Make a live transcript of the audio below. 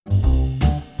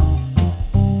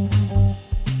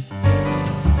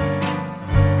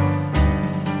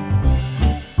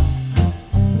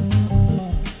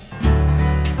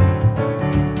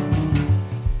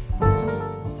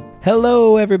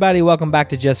Hello, everybody. Welcome back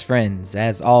to Just Friends.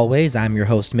 As always, I'm your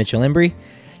host, Mitchell Embry,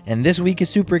 and this week is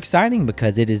super exciting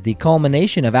because it is the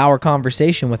culmination of our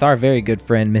conversation with our very good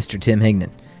friend, Mr. Tim Higdon.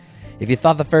 If you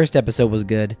thought the first episode was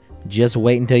good, just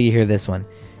wait until you hear this one.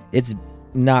 It's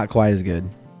not quite as good.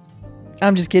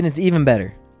 I'm just kidding. It's even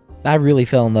better. I really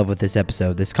fell in love with this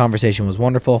episode. This conversation was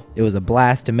wonderful. It was a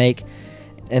blast to make,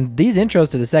 and these intros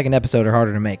to the second episode are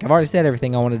harder to make. I've already said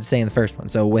everything I wanted to say in the first one,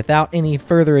 so without any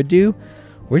further ado,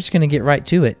 we're just going to get right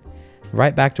to it.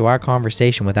 Right back to our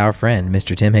conversation with our friend,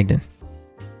 Mr. Tim Higdon.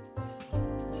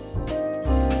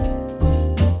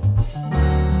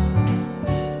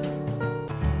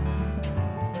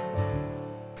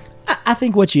 I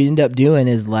think what you end up doing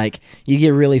is like you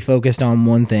get really focused on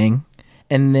one thing,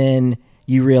 and then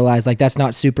you realize like that's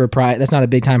not a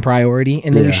big time priority,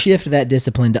 and then you shift that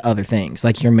discipline to other things.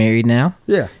 Like you're married now.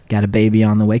 Yeah. Got a baby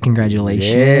on the way.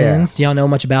 Congratulations. Yeah. Do y'all know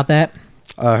much about that?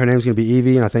 Her name's going to be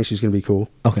Evie, and I think she's going to be cool.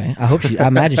 Okay. I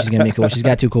imagine she's going to be cool. She's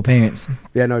got two cool parents.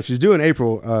 Yeah, no, she's due in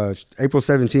April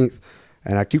 17th,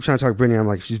 and I keep trying to talk to Brittany. I'm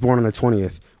like, if she's born on the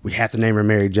 20th, we have to name her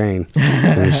Mary Jane.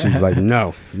 And she's like,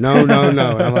 no. And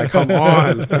I'm like, come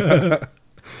on. But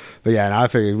yeah, and I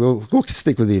figured we'll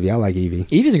stick with Evie. I like Evie.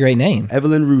 Evie's a great name.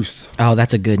 Evelyn Ruth. Oh,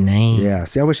 that's a good name. Yeah.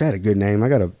 See, I wish I had a good name. I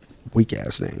got a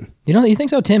weak-ass name. You think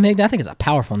so, Tim Higdon? I think it's a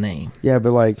powerful name. Yeah,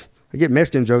 but like, I get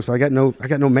Mexican jokes, but I got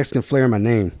no Mexican flair in my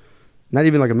name. Not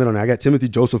even like a middle name. I got Timothy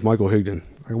Joseph Michael Higdon.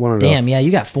 I want to know. Damn, yeah,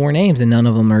 you got 4 names and none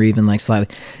of them are even like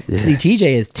slightly. Yeah. See,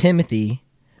 TJ is Timothy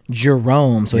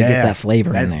Jerome, so he gets that flavor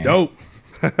in there. That's dope.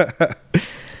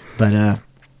 But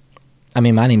I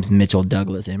mean, my name's Mitchell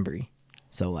Douglas Embry,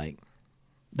 so like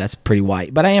that's pretty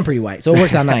white. But I am pretty white, so it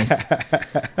works out nice.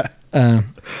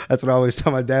 That's what I always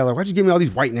tell my dad. Like, why'd you give me all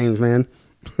these white names, man?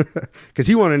 Because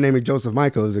he wanted to name me Joseph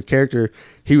Michael as a character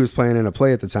he was playing in a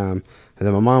play at the time, and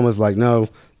then my mom was like, "No,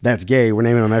 that's gay. We're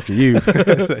naming him after you."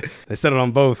 They said it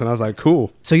on both, and I was like,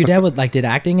 "Cool." So your dad did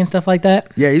acting and stuff like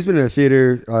that? Yeah, he's been in the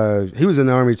theater. He was in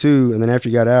the Army too, and then after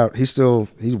he got out, he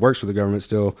works for the government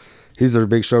still. He's the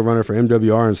big showrunner for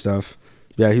MWR and stuff.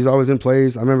 Yeah, he's always in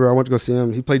plays. I remember I went to go see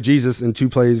him. He played Jesus in 2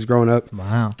 plays growing up.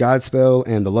 Wow. Godspell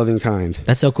and The Loving Kind.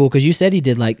 That's so cool because you said he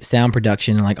did like sound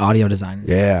production and like audio design.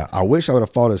 Yeah, I wish I would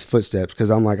have followed his footsteps because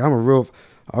I'm like, I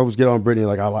always get on Brittany.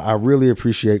 Like, I really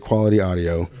appreciate quality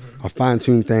audio. I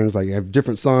fine-tune things. Like, I have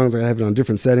different songs. I have it on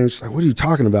different settings. She's like, what are you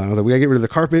talking about? I was like, we got to get rid of the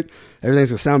carpet. Everything's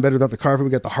going to sound better without the carpet.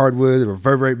 We got the hardwood. It'll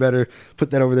reverberate better.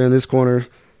 Put that over there in this corner.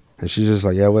 And she's just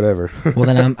like, yeah, whatever. Well,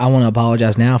 then I want to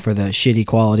apologize now for the shitty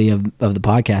quality of the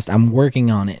podcast. I'm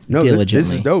working on it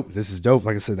diligently. This is dope.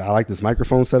 Like I said, I like this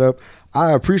microphone setup.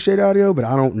 I appreciate audio, but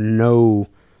I don't know.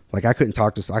 Like, I couldn't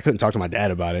talk to my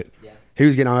dad about it. Yeah. He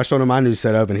was getting on. I showed him my new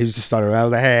setup, and he just started. I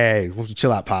was like, hey, why don't you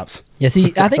chill out, pops? Yeah,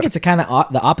 see, I think it's a kind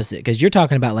of the opposite because you're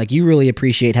talking about like you really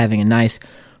appreciate having a nice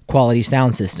quality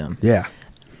sound system. Yeah.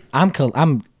 I'm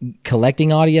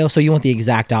collecting audio, so you want the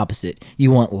exact opposite.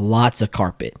 You want lots of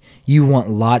carpet. You want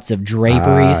lots of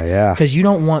draperies. Yeah. Because you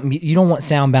don't want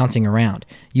sound bouncing around.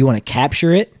 You want to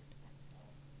capture it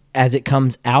as it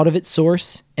comes out of its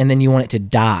source, and then you want it to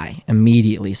die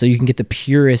immediately, so you can get the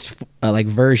purest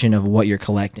version of what you're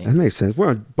collecting. That makes sense. We're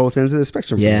on both ends of the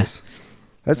spectrum. Yeah. For this.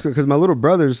 That's good because my little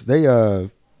brothers, they're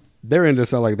into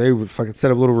stuff. Like, they would fucking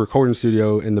set up a little recording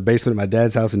studio in the basement of my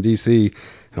dad's house in DC.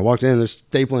 And I walked in, they're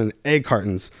stapling egg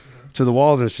cartons to the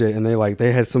walls and shit. And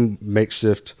they had some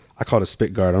makeshift, I call it a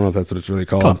spit guard. I don't know if that's what it's really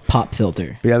called. Called pop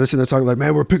filter. But yeah, they're sitting there talking like,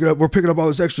 man, we're picking up all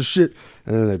this extra shit.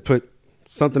 And then they put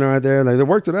something right there. And they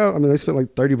worked it out. I mean, they spent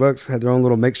like $30, had their own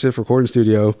little makeshift recording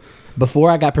studio.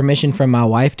 Before I got permission from my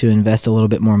wife to invest a little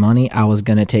bit more money, I was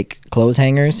going to take clothes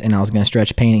hangers and I was going to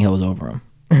stretch painting hose over them.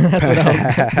 That's what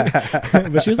I was.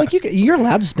 But she was like, "You're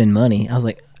allowed to spend money." I was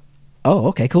like, "Oh,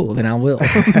 okay, cool. Then I will." I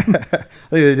think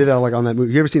they did that like on that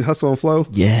movie. You ever seen Hustle and Flow?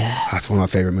 Yeah, that's one of my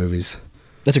favorite movies.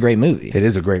 That's a great movie. It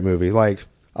is a great movie. Like,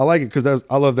 I like it because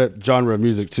I love that genre of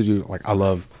music too. Like, I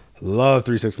love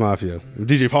 3 6 Mafia. When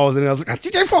DJ Paul was in it, I was like,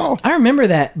 DJ Paul. I remember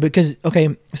that because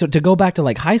so to go back to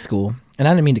like high school, and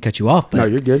I didn't mean to cut you off, but no,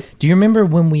 you're good. Do you remember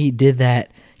when we did that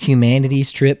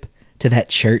humanities trip to that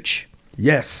church?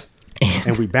 Yes.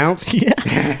 And we bounced. Yeah.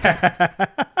 Yeah.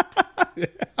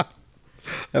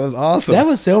 That was awesome. That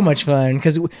was so much fun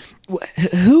because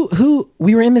who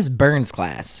we were in Miss Burns'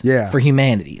 class. Yeah. For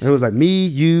humanities. It was like me,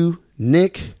 you,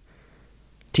 Nick.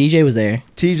 TJ was there.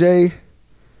 TJ.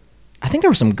 I think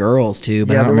there were some girls too,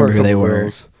 but yeah, I don't remember who they were.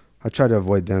 Girls. I tried to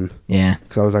avoid them. Yeah.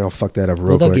 Because I was like, I'll fuck that up real quick.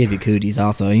 Well, they'll quick. give you cooties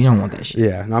also. You don't want that shit.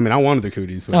 Yeah. I mean, I wanted the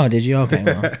cooties. But. Oh, did you? Okay.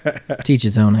 Well, teach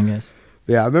his own, I guess.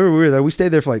 Yeah. I remember we stayed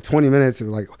there for like 20 minutes.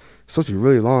 And like, it's supposed to be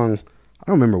really long. I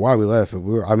don't remember why we left, but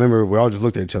I remember we all just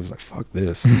looked at each other like, fuck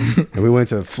this. And we went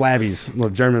to Flabby's, a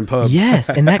little German pub. Yes,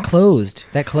 and that closed.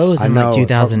 That closed in like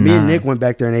 2009. Me and Nick went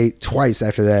back there and ate twice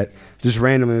after that. Just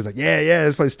randomly. It was like, yeah,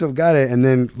 this place still got it. And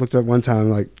then looked up one time,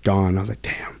 like, gone. I was like,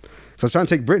 damn. So I was trying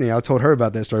to take Brittany. I told her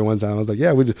about that story one time. I was like,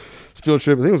 yeah, we did this field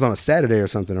trip. I think it was on a Saturday or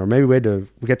something. Or maybe we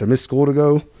got to miss school to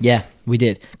go. Yeah, we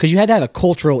did. Because you had to have a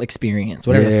cultural experience,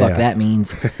 whatever the fuck that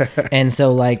means. And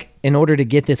so, like, in order to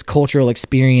get this cultural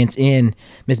experience in,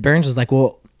 Miss Burns was like,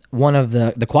 well, one of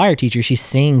the choir teachers, she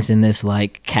sings in this,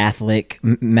 like, Catholic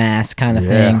mass kind of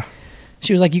thing.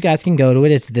 She was like, you guys can go to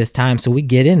it. It's this time. So we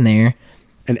get in there.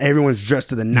 And everyone's dressed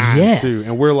to the nines, too.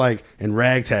 And we're, like, in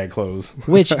ragtag clothes.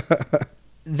 Which...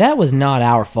 That was not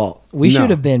our fault. We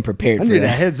should have been prepared for that. I need a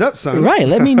heads up, son. Right,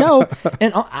 let me know.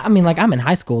 And I mean, like, I'm in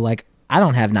high school. Like, I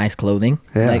don't have nice clothing.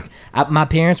 Yeah. Like, my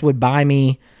parents would buy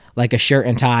me, like, a shirt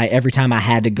and tie every time I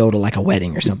had to go to, like, a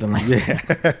wedding or something like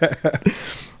that.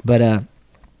 But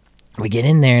we get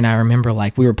in there, and I remember,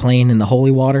 like, we were playing in the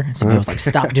holy water. And somebody was like,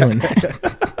 stop doing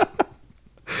that.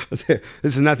 This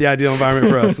is not the ideal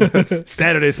environment for us.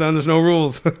 Saturday, son, there's no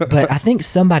rules. But I think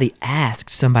somebody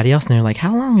asked somebody else, and they're like,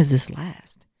 how long does this last?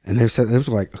 And they said it was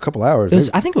like a couple hours.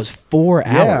 I think it was 4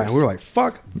 hours. Yeah, and we were like,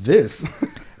 fuck this.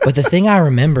 But the thing I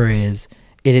remember is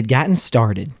it had gotten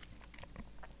started.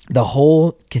 The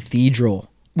whole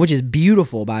cathedral, which is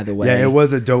beautiful, by the way. Yeah, it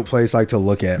was a dope place like to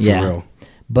look at, for real.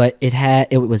 But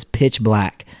it was pitch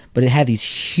black, but it had these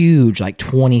huge, like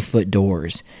 20-foot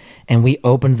doors. And we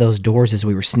opened those doors as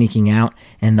we were sneaking out,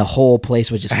 and the whole place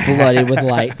was just flooded with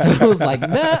light. So it was like,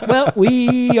 nah, well,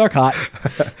 we are caught.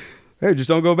 Hey, just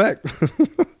don't go back.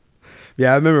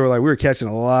 Yeah, I remember like we were catching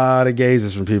a lot of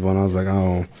gazes from people, and I was like,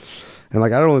 oh. And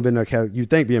like I'd only been to Catholic. You'd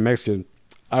think being Mexican,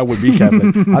 I would be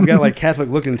Catholic. I've got like Catholic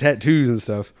looking tattoos and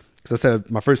stuff. Because I said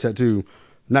my first tattoo,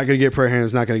 not gonna get prayer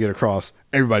hands, not gonna get a cross.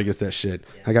 Everybody gets that shit.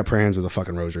 I got prayer hands with a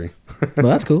fucking rosary. Well,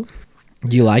 that's cool.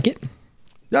 Do you like it?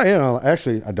 Yeah, you know,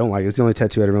 actually, I don't like it. It's the only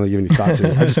tattoo I didn't really give any thought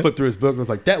to. I just flipped through his book and was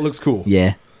like, that looks cool.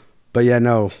 Yeah. But yeah,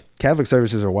 no, Catholic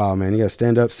services are wild, man. You got to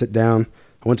stand up, sit down.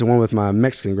 I went to one with my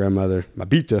Mexican grandmother, my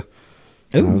Bita.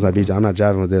 I was like, Bita, I'm not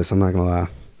jiving with this. I'm not going to lie.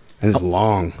 And it's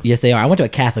long. Yes, they are. I went to a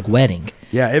Catholic wedding.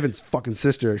 Yeah, Evan's fucking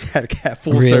sister had a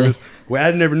full service. Well,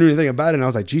 I never knew anything about it, and I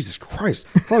was like, Jesus Christ,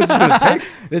 how long is this going to take?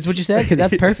 That's what you said? Because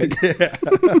that's perfect. Yeah.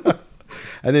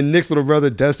 And then Nick's little brother,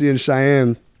 Dusty and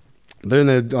Cheyenne, they're in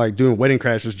there like doing wedding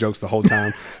crashers jokes the whole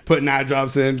time, putting eye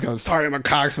drops in, going, sorry, my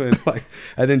cock's like.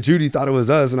 And then Judy thought it was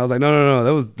us, and I was like, no,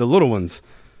 that was the little ones.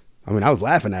 I mean, I was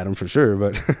laughing at them for sure,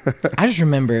 but I just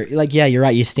remember, like, yeah, you're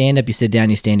right. You stand up, you sit down,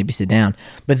 you stand up, you sit down.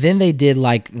 But then they did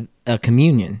like a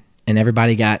communion, and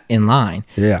everybody got in line.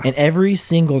 Yeah. And every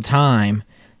single time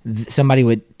somebody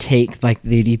would take, like,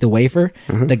 they'd eat the wafer,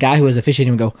 the guy who was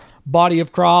officiating would go, "Body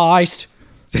of Christ."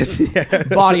 Yeah.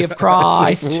 Body of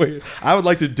Christ. I would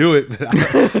like to do it,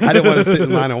 but I didn't want to sit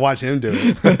in line and watch him do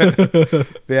it.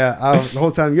 Yeah, the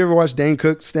whole time. You ever watch Dane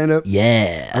Cook stand up?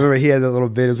 Yeah. I remember he had that little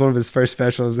bit. It was one of his first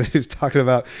specials. He was talking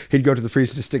about he'd go to the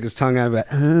priest and just stick his tongue out.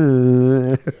 Like,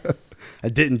 I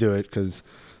didn't do it because,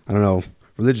 I don't know,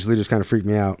 religious leaders kind of freaked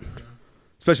me out.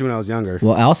 Especially when I was younger.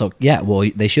 Well, also,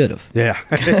 they should have. Yeah.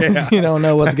 You don't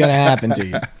know what's going to happen to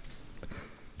you.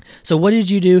 So what did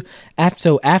you do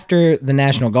after the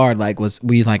National Guard? Like, were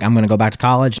you like, I'm going to go back to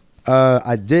college?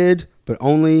 I did, but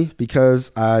only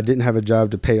because I didn't have a job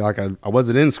to pay. Like, I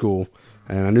wasn't in school,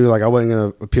 and I knew like I wasn't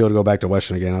going to appeal to go back to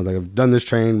Western again. I was like, I've done this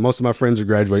training. Most of my friends are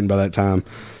graduating by that time,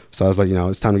 so I was like, you know,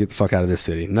 it's time to get the fuck out of this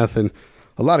city. A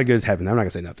lot of good's happened. I'm not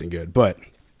gonna say nothing good, but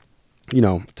you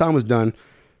know, time was done.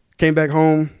 Came back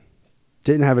home,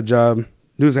 didn't have a job.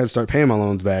 Knew I had to start paying my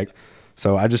loans back.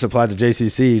 So I just applied to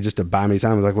JCC just to buy me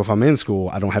time. I was like, well, if I'm in school,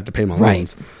 I don't have to pay my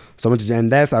loans. So I went to,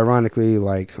 and that's ironically,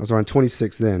 like, I was around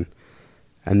 26 then.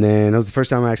 And then it was the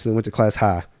first time I actually went to class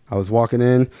high. I was walking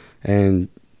in, and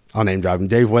I'll name drop him.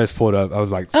 Dave West pulled up. I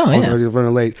was like, I was already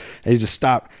running late. And he just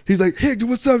stopped. He's like, hey, dude,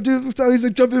 what's up, dude? What's up? He's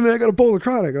like, jump in, man. I got a bowl of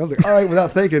chronic. And I was like, all right,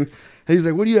 without thinking. And he's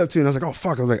like, what are you up to? And I was like, oh,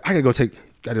 fuck. I was like, I got to go take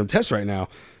goddamn tests right now.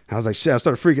 And I was like, shit. I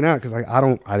started freaking out because like,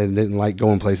 I didn't like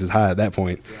going places high at that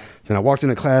point. Yeah. Then I walked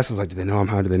into class. I was like, do they know I'm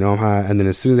high? Do they know I'm high? And then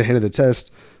as soon as they handed the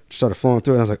test, just started flowing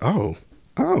through it. And I was like, oh,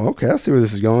 okay. I see where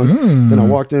this is going. Then I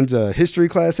walked into history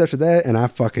class after that, and I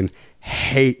fucking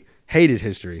hated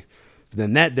history. But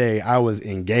then that day, I was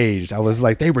engaged. I was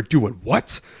like, they were doing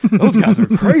what? Those guys are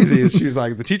crazy. And she was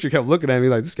like, the teacher kept looking at me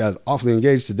like, this guy's awfully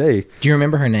engaged today. Do you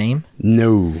remember her name?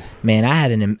 No. Man, I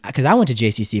had because I went to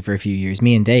JCC for a few years,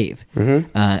 me and Dave.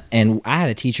 And I had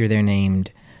a teacher there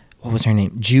named, what was her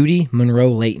name? Judy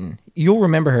Monroe Layton. You'll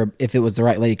remember her if it was the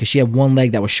right lady because she had one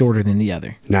leg that was shorter than the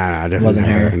other. Nah, it wasn't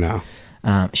her. No.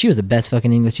 She was the best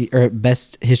fucking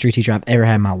best history teacher I've ever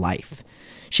had in my life.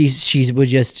 She would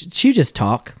just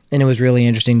talk, and it was really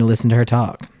interesting to listen to her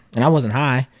talk. And I wasn't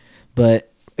high,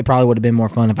 but it probably would have been more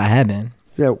fun if I had been.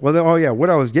 Yeah, well, what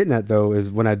I was getting at, though,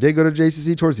 is when I did go to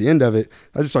JCC towards the end of it,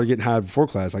 I just started getting high before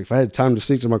class. Like, if I had time to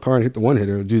sneak to my car and hit the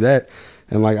one-hitter, I'd do that.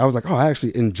 And, like, I was like, oh, I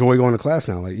actually enjoy going to class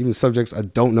now. Like, even subjects I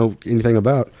don't know anything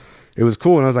about. It was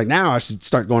cool. And I was like, now I should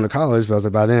start going to college. But I was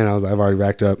like, by then, I've already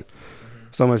racked up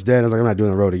so much debt. I was like, I'm not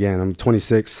doing the road again. I'm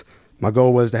 26. My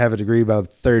goal was to have a degree by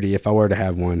 30 if I were to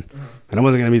have one. And I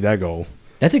wasn't going to meet that goal.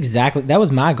 That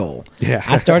was my goal. Yeah.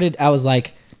 I was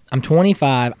like, I'm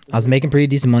 25. I was making pretty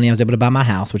decent money. I was able to buy my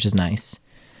house, which is nice.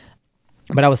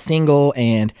 But I was single,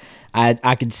 and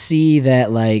I could see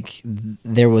that, like,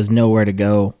 there was nowhere to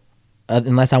go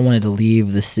unless I wanted to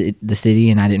leave the city,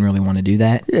 and I didn't really want to do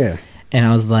that. Yeah. And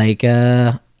I was like,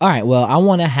 all right, well, I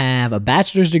want to have a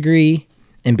bachelor's degree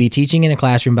and be teaching in a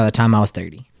classroom by the time I was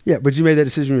 30. Yeah, but you made that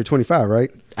decision when you were 25, right?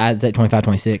 I was at 25,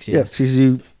 26, yeah. Yeah, because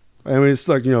it's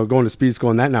like, going to speed school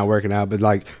and that not working out. But,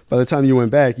 like, by the time you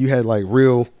went back, you had, like,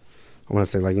 I want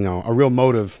to say, like, a real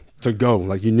motive to go.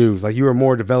 Like, you knew. Like, you were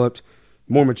more developed,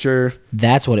 more mature.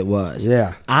 That's what it was.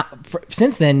 Yeah.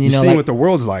 Since then, You've seen what the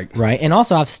world's like. Right. And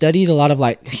also, I've studied a lot of,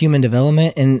 like, human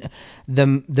development. And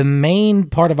the main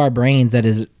part of our brains that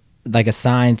is, like,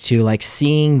 assigned to, like,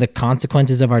 seeing the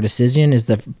consequences of our decision is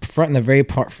the very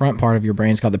front part of your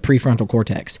brain. It's called the prefrontal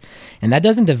cortex. And that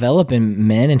doesn't develop in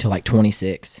men until, like,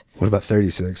 26. What about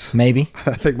 36? Maybe.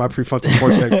 I think my prefrontal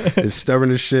cortex is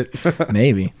stubborn as shit.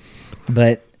 Maybe.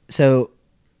 But so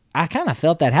I kind of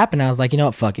felt that happen. I was like, you know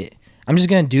what? Fuck it. I'm just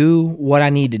going to do what I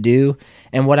need to do.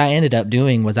 And what I ended up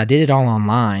doing was I did it all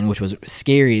online, which was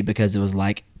scary because it was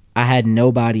like I had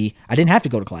nobody. I didn't have to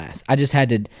go to class. I just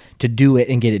had to do it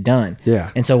and get it done. Yeah.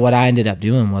 And so what I ended up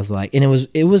doing was like, and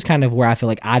it was kind of where I feel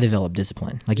like I developed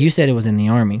discipline. Like you said, it was in the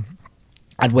Army.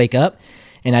 I'd wake up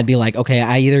and I'd be like, okay,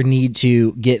 I either need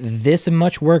to get this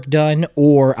much work done,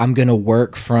 or I'm going to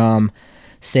work from,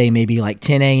 say, maybe like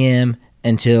 10 a.m.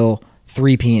 until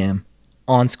 3 p.m.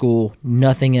 on school,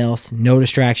 nothing else, no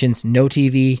distractions, no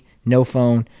TV, no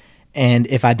phone. And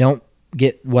if I don't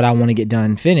get what I want to get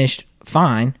done finished,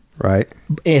 fine. Right.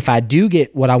 If I do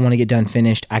get what I want to get done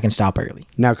finished, I can stop early.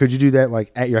 Now, could you do that,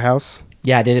 like, at your house?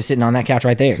 Yeah, I did it sitting on that couch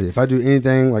right there. See, if I do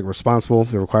anything, like, responsible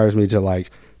that requires me to,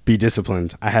 like, be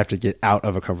disciplined, I have to get out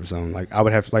of a comfort zone. Like, I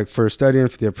would have to, like, for studying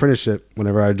for the apprenticeship,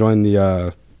 whenever I joined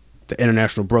the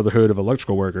International Brotherhood of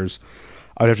Electrical Workers,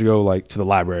 I would have to go, like, to the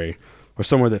library or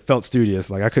somewhere that felt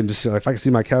studious. Like, I couldn't just, if I could see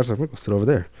my couch, like, I'll sit over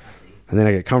there. And then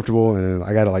I get comfortable, and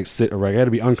I got to, like, sit, or I got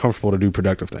to be uncomfortable to do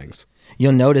productive things.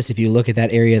 You'll notice if you look at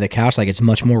that area of the couch, like, it's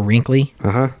much more wrinkly.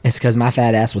 It's because my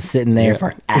fat ass was sitting there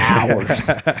for hours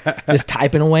just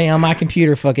typing away on my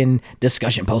computer, fucking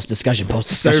discussion post.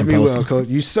 Served me well, Coach.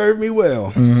 You served me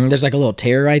well. There's like a little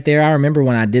tear right there. I remember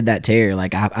when I did that tear,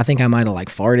 like I think I might have like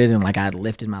farted and like I had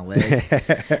lifted my leg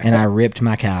and I ripped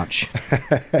my couch.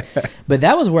 But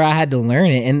that was where I had to learn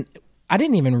it, and I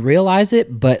didn't even realize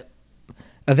it. But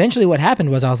eventually, what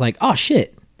happened was I was like, oh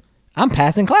shit, I'm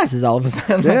passing classes all of a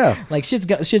sudden. Yeah. Like shit,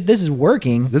 this is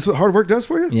working. This is what hard work does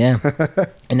for you? Yeah.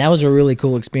 And that was a really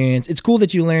cool experience. It's cool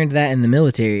that you learned that in the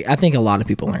military. I think a lot of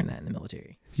people learn that in the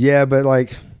military. Yeah, but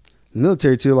like the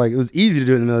military too, like it was easy to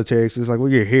do it in the military because it's like, well,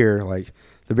 you're here. Like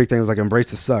the big thing was like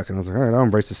embrace the suck. And I was like, all right, I'll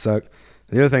embrace the suck.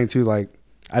 And the other thing too, like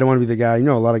I don't want to be the guy, a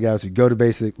lot of guys who go to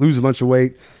basic, lose a bunch of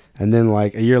weight, and then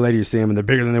like a year later you see them and they're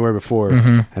bigger than they were before.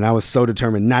 And I was so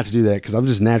determined not to do that because I'm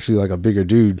just naturally like a bigger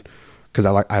dude. Because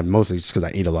I mostly just because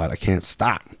I eat a lot, I can't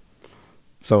stop.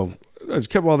 So I just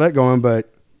kept all that going.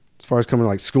 But as far as coming to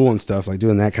like school and stuff, like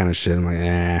doing that kind of shit, I'm like,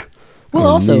 well, I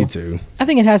also, need to. I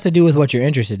think it has to do with what you're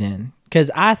interested in. Because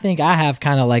I think I have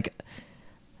kind of like,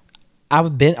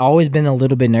 always been a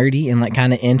little bit nerdy and like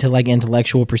kind of into like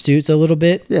intellectual pursuits a little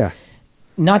bit. Yeah.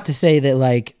 Not to say that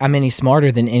like I'm any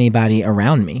smarter than anybody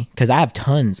around me, because I have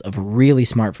tons of really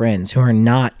smart friends who are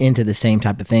not into the same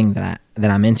type of thing that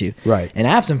I'm into. Right. And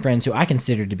I have some friends who I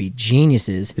consider to be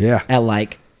geniuses Yeah. at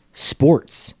like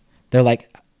sports. They're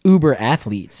like uber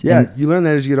athletes. Yeah, And you learn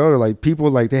that as you get older. Like people,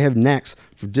 like they have knacks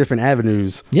for different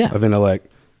avenues of intellect.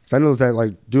 So I know that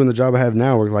like doing the job I have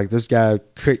now, where like this guy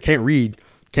can't read,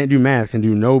 can't do math, can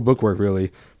do no bookwork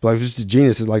really, but like just a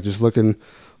genius is like just looking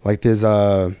like his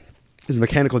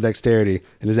mechanical dexterity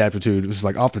and his aptitude was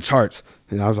like off the charts.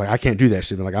 And I was like, I can't do that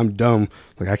shit. Like, I'm dumb.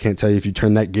 Like, I can't tell you if you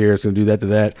turn that gear, it's going to do that to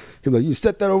that. He'd be like, you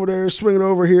set that over there, swing it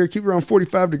over here, keep it around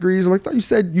 45 degrees. I'm like, I thought you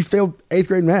said you failed 8th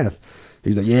grade math.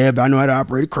 He's like, yeah, but I know how to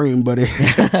operate a crane, buddy.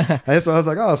 And so I was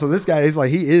like, oh, so this guy is like,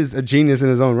 he is a genius in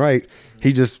his own right.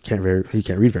 He just can't read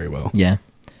very well. yeah,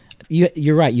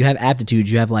 you're right. You have aptitude.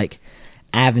 You have like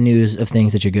avenues of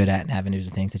things that you're good at and avenues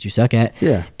of things that you suck at.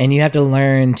 Yeah. And you have to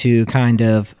learn to you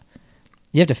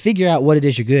have to figure out what it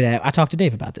is you're good at. I talked to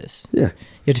Dave about this. Yeah. You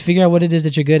have to figure out what it is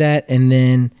that you're good at, and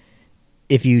then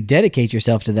if you dedicate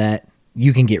yourself to that,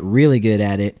 you can get really good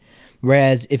at it.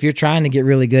 Whereas if you're trying to get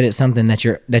really good at something that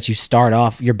you start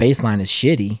off, your baseline is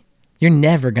shitty, you're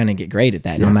never going to get great at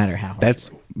that, no matter how hard. That's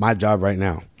my job right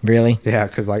now. Really? Yeah,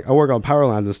 because like I work on power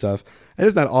lines and stuff, and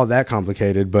it's not all that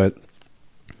complicated, but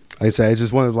like I say, it's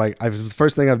just one of like the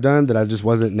first thing I've done that I just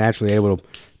wasn't naturally able to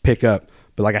pick up,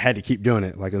 but like I had to keep doing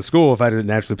it. Like in school, if I didn't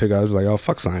naturally pick up, I was like, oh,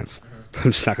 fuck science.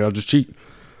 I'm just not gonna just cheat.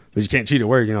 But you can't cheat at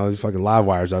work, there's fucking live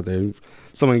wires out there.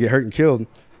 Someone can get hurt and killed.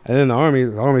 And then the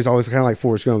army's always kind of like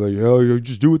Forrest Gump. Like, you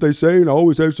just do what they say and I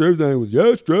always have everything with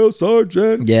yes, drill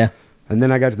sergeant. Yeah. And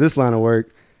then I got to this line of work,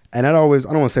 and I don't want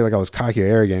to say like I was cocky or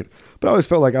arrogant, but I always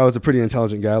felt like I was a pretty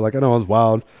intelligent guy. Like I know I was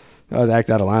wild. I'd act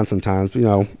out of line sometimes, but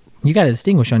You got to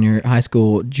distinguish on your high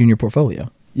school junior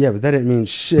portfolio. Yeah, but that didn't mean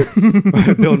shit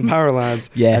building power lines.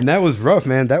 Yeah. And that was rough,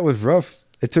 man. That was rough.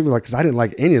 It took me because I didn't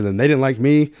like any of them. They didn't like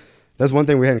me. That's one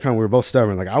thing we had in common. We were both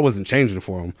stubborn. Like I wasn't changing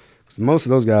for them. Because most of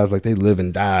those guys, like they live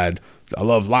and died. I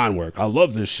love line work. I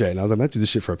love this shit. And I was like, I do this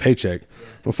shit for a paycheck.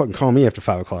 Don't fucking call me after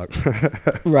 5 o'clock.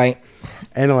 Right.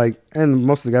 And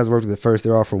most of the guys I worked with at first,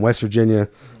 they're all from West Virginia,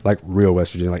 like real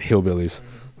West Virginia, like hillbillies,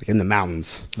 like in the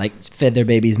mountains. Like fed their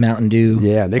babies Mountain Dew.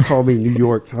 Yeah, and they called me New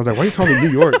York. I was like, why you call me New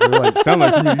York? They're like, sound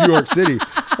like from New York City.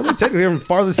 I was like, technically I'm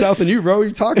farther south than you, bro. What are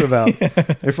you talking about?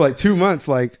 And for like 2 months,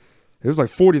 like, it was like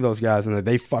 40 of those guys, and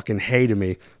they fucking hated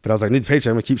me. But I was like, I need the paycheck.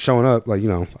 I'm going to keep showing up. Like,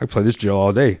 I play this drill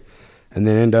all day. And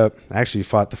then I actually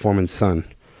fought the foreman's son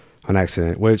on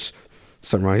accident, which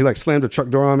something wrong. He like slammed a truck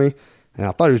door on me, and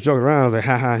I thought he was joking around. I was like,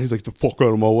 ha ha. He's like, the fuck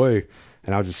out of my way.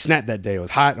 And I just snapped that day. It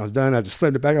was hot, and I was done. I just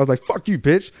slammed it back. I was like, fuck you,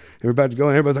 bitch. And we're about to go,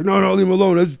 and everybody's like, no, leave him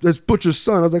alone. That's Butcher's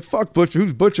son. I was like, fuck Butcher.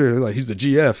 Who's Butcher? And they're like, he's the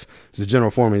GF. He's the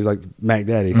general foreman. He's like Mac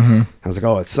Daddy. Mm-hmm. I was like,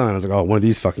 oh, it's son. I was like, oh, one of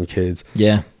these fucking kids.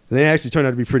 Yeah. And they actually turned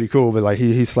out to be pretty cool, but like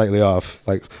he's slightly off.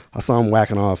 Like I saw him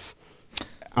whacking off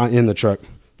in the truck.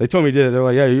 They told me he did it. They're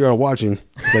like, yeah, you gotta watch him.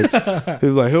 Like, he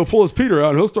was like, he'll pull his Peter out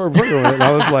and he'll start working on it. And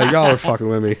I was like, y'all are fucking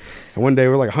with me. And one day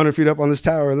we're like 100 feet up on this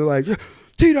tower, and they're like,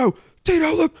 Tito,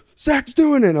 look, Zach's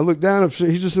doing it. And I look down, and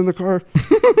he's just in the car,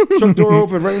 truck door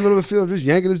open, right in the middle of the field, just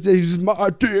yanking his dick. He's just my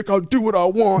dick. I'll do what I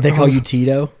want. They call you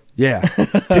Tito? Yeah,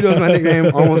 Tito's my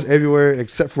nickname almost everywhere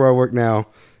except for where I work now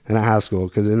in a high school.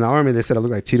 Because in the army they said I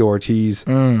look like Tito Ortiz,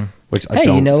 which I don't.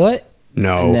 Hey, you know what?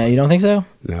 No, you don't think so?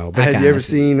 No, but have you ever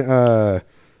seen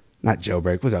not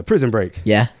Jailbreak? What's that? Prison Break?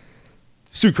 Yeah.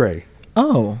 Sucre.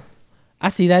 Oh, I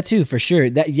see that too for sure.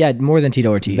 More than Tito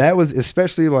Ortiz. That was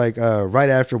especially like right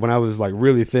after when I was like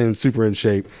really thin, super in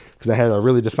shape, because I had a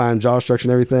really defined jaw structure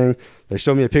and everything. They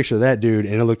showed me a picture of that dude,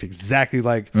 and it looked exactly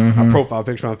like my profile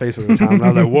picture on Facebook at the time. And I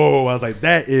was like, whoa! I was like,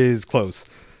 that is close.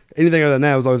 Anything other than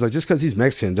that, I was always like, just because he's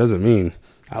Mexican doesn't mean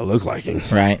I look like him.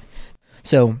 Right.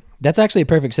 So that's actually a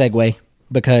perfect segue,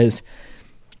 because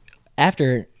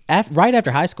right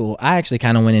after high school, I actually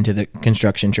kind of went into the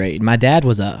construction trade. My dad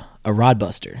was a rod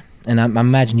buster, and I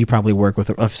imagine you probably work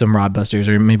with some rod busters,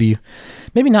 or maybe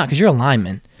not, because you're a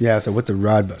lineman. Yeah. So what's a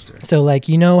rod buster? So like,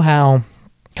 how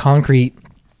concrete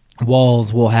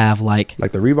walls will have like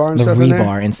the rebar and the stuff rebar in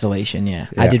there? Installation. Yeah.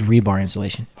 I did rebar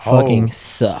installation. Oh. Fucking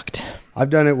sucked. I've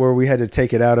done it where we had to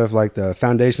take it out of like the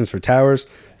foundations for towers,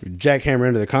 jackhammer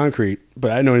into the concrete,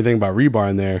 but I didn't know anything about rebar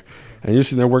in there. And you're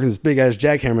sitting there working this big ass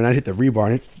jackhammer, and I hit the rebar,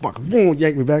 and it fucking boom,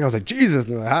 yanked me back. I was like, Jesus!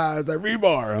 And they're like, it's that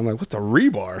rebar. I'm like, what's a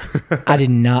rebar? I did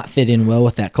not fit in well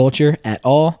with that culture at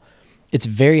all. It's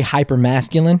very hyper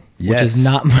masculine, which is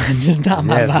not my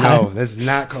vibe. No, that's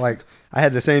not like I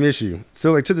had the same issue.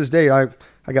 So like to this day, I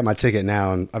got my ticket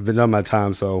now, and I've been done my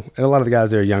time. So, and a lot of the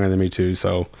guys there are younger than me too.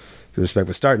 So, with respect,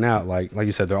 but starting out, like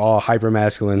you said, they're all hyper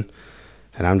masculine.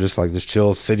 And I'm just like this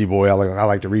chill city boy. I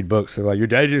like to read books. They're like, your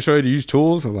daddy didn't show you to use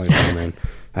tools? I'm like, oh man,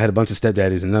 I had a bunch of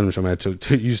stepdaddies and none of them showed me how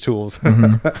to use tools.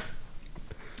 Mm-hmm.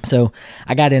 So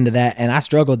I got into that, and I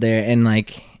struggled there. And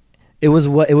like, it was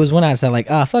when I said like,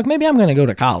 fuck, maybe I'm going to go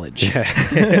to college.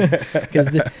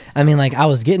 Because I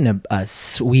was getting a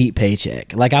sweet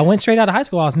paycheck. Like I went straight out of high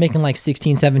school. I was making like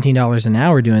 $16, $17 an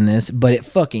hour doing this, but it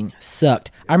fucking sucked.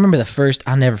 I remember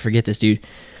I'll never forget this, dude.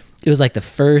 It was like the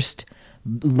first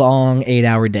long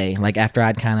 8-hour day, like after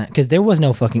I'd because there was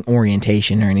no fucking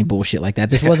orientation or any bullshit like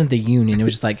that. This wasn't the union. It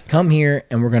was just like, come here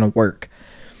and we're gonna work.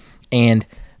 And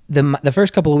the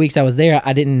first couple of weeks I was there,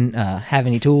 I didn't have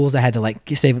any tools. I had to like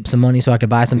save up some money so I could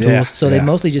buy some tools. So they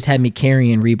mostly just had me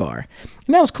carrying rebar,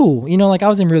 and that was cool. Like I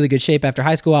was in really good shape after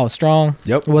high school. I was strong.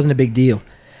 It wasn't a big deal.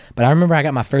 But I remember I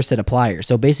got my first set of pliers.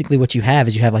 So basically what you have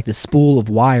is like this spool of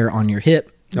wire on your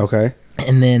hip. Okay.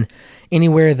 And then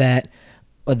anywhere that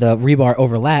the rebar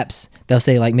overlaps, they'll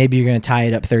say like maybe you're going to tie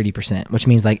it up 30%, which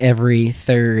means like every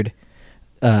third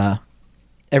overlap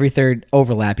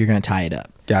you're going to tie it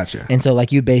up. Gotcha. And so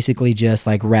like you basically just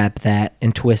like wrap that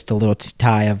and twist a little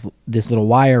tie of this little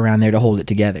wire around there to hold it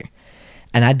together.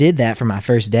 And I did that for my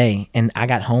first day, and I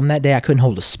got home that day, I couldn't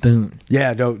hold a spoon.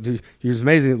 Yeah, no, dude, it was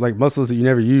amazing. Like muscles that you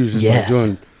never use, just like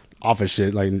doing office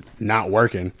shit, like not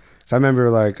working. So I remember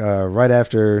like right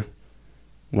after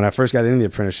when I first got into the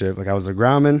apprenticeship, like I was a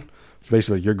groundman. It's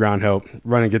basically like your ground help,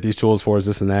 run and get these tools for us,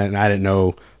 this and that. And I didn't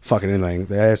know fucking anything.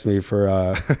 They asked me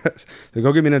for, they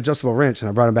go get me an adjustable wrench, and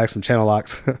I brought him back some channel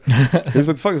locks. He was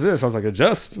like, the fuck is this? I was like,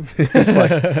 adjust. He's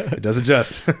like, it does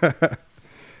adjust.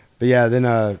 But yeah, then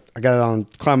I got it on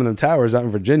climbing them towers out in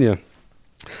Virginia.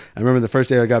 I remember the first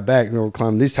day I got back, we were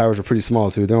climbing, these towers were pretty small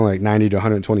too. They're only like 90 to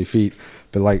 120 feet.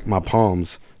 But like my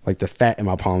palms, like the fat in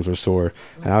my palms were sore.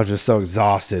 And I was just so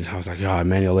exhausted. I was like, God,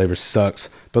 manual labor sucks.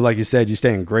 But like you said, you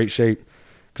stay in great shape.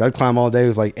 Because I'd climb all day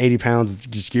with like 80 pounds of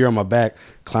just gear on my back,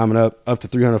 climbing up to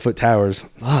 300-foot towers.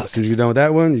 Fuck. As soon as you get done with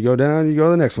that one, you go down, you go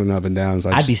to the next one up and down.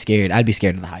 I'd be scared. I'd be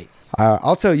scared of the heights.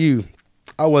 I'll tell you,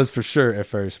 I was for sure at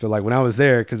first. But like when I was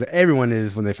there, because everyone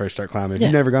is when they first start climbing. If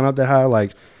you've never gone up that high,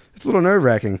 like it's a little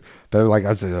nerve-wracking. But like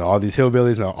I said, all these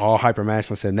hillbillies, they're all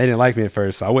hyper-masculine, and they didn't like me at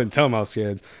first, so I wouldn't tell them I was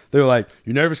scared. They were like,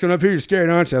 "You nervous coming up here? You're scared,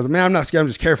 aren't you?" I was like, "Man, I'm not scared. I'm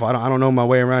just careful. I don't know my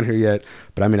way around here yet."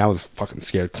 But I mean, I was fucking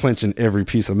scared, clenching every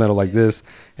piece of metal like this.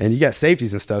 And you got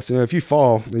safeties and stuff, so if you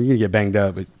fall, then you're gonna get banged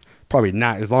up. But probably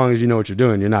not. As long as you know what you're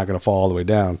doing, you're not gonna fall all the way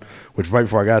down. Which right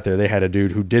before I got there, they had a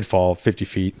dude who did fall 50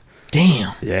 feet.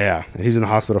 Damn. Yeah, and he was in the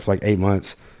hospital for like 8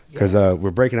 months because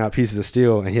we're breaking out pieces of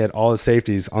steel, and he had all his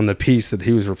safeties on the piece that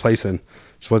he was replacing.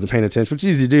 Just wasn't paying attention, which is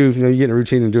easy to do. You know, you get in a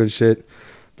routine and doing shit.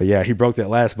 But yeah, he broke that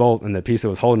last bolt, and the piece that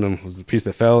was holding him was the piece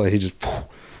that fell, and he just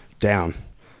down.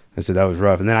 And so that was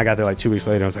rough. And then I got there like 2 weeks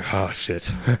later, and I was like, oh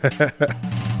shit.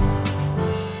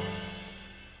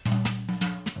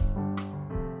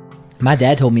 My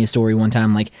dad told me a story one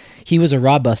time. Like he was a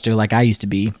rod buster, like I used to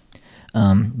be.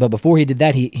 But before he did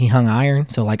that, he hung iron,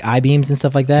 so like I-beams and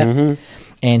stuff like that. Mm-hmm.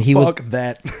 And he Fuck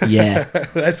that. Yeah.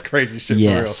 That's crazy shit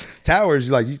for real.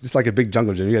 Towers, it's like a big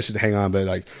jungle gym. You got shit to hang on, but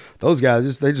like those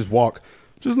guys, they just walk.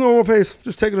 Just normal pace.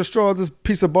 Just taking a straw at this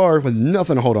piece of bar with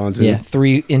nothing to hold on to. Yeah,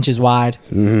 3 inches wide.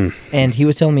 Mm-hmm. And he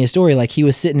was telling me a story, like he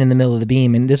was sitting in the middle of the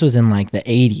beam, and this was in like the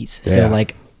 80s. Yeah. So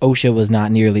like OSHA was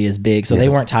not nearly as big, so they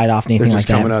weren't tied off anything like that.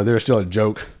 They're just coming up. They were still a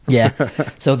joke. Yeah.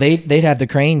 So they'd have the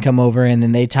crane come over, and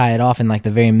then they'd tie it off in like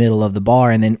the very middle of the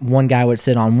bar, and then one guy would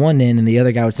sit on one end and the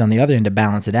other guy would sit on the other end to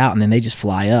balance it out, and then they just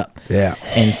fly up. Yeah.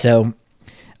 And so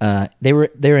they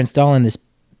were installing this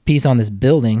piece on this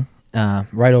building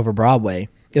right over Broadway.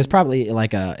 It was probably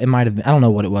like it might have been, I don't know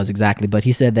what it was exactly, but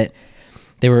he said that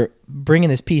they were bringing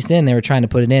this piece in, they were trying to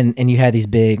put it in, and you had these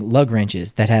big lug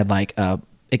wrenches that had like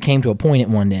it came to a point at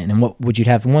one end, and what would you'd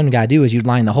have one guy do is you'd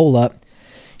line the hole up,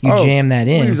 you jam that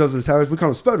in. We use those as towers. We call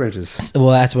them spud wrenches. Well,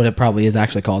 that's what it probably is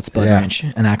actually called, spud wrench,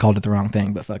 and I called it the wrong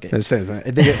thing, but fuck it.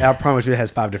 I promise you it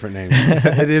has 5 different names.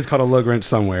 It is called a lug wrench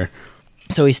somewhere.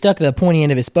 So he stuck the pointy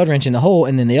end of his spud wrench in the hole,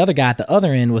 and then the other guy at the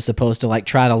other end was supposed to like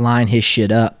try to line his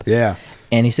shit up. Yeah.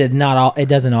 And he said it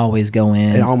doesn't always go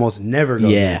in. It almost never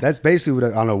goes in. That's basically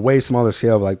what, on a way smaller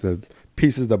scale, like the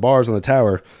pieces, the bars on the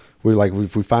tower,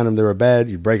 if we find them they were bad,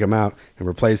 you break them out and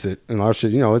replace it. And our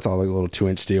shit, it's all like a little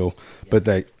 2-inch steel. But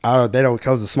they don't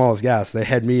cause the smallest gas. They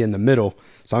had me in the middle.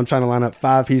 So I'm trying to line up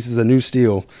 5 pieces of new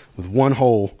steel with one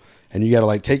hole. And you got to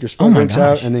like take your spud wrench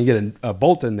out and then get a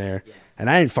bolt in there. Yeah.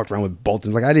 And I ain't fucked around with bolts.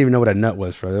 Like I didn't even know what a nut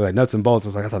was for. They're like nuts and bolts. I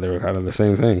was like, I thought they were kind of the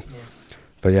same thing. Yeah.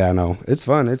 But yeah, no, it's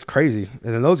fun. It's crazy.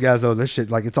 And then those guys, though, this shit,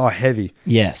 like, it's all heavy.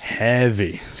 Yes.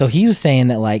 Heavy. So he was saying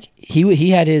that, like, he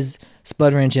had his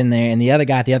spud wrench in there, and the other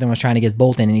guy at the other one was trying to get his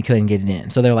bolt in, and he couldn't get it in.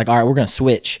 So they're like, all right, we're going to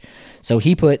switch. So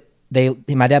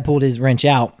my dad pulled his wrench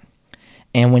out,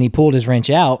 and when he pulled his wrench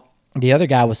out, the other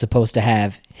guy was supposed to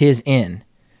have his in.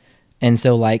 And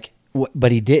so, like,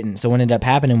 but he didn't. So what ended up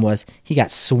happening was he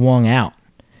got swung out.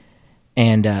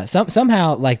 And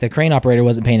somehow, like, the crane operator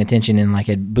wasn't paying attention and, like,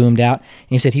 had boomed out. And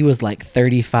he said he was, like,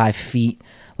 35 feet,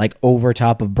 like, over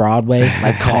top of Broadway,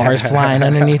 like, cars flying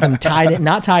underneath him,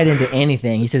 not tied into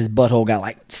anything. He said his butthole got,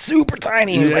 like, super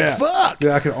tiny. He was like, fuck.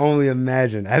 Dude, I can only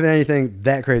imagine. I haven't had anything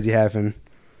that crazy happen.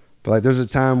 But, like, there's a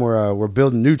time where we're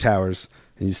building new towers,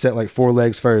 and you set, like, 4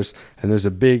 legs first, and there's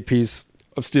a big piece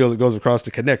of steel that goes across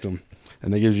to connect them.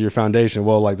 And that gives you your foundation.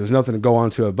 Well, like, there's nothing to go on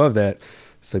to above that.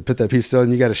 So they put that piece still,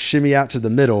 and you got to shimmy out to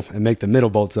the middle and make the middle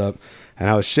bolts up. And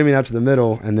I was shimmying out to the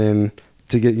middle, and then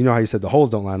to get, how you said the holes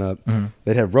don't line up,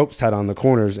 they'd have ropes tied on the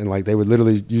corners, and like they would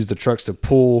literally use the trucks to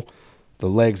pull the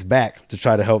legs back to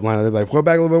try to help line up. They're like, go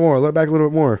back a little bit more, let back a little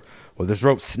bit more. Well, this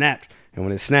rope snapped, and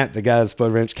when it snapped, the guy's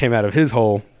spud wrench came out of his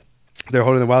hole. They're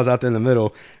holding the while I was out there in the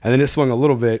middle, and then it swung a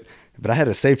little bit, but I had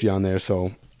a safety on there,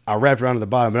 so I wrapped around to the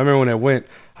bottom. But I remember when it went,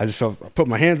 I put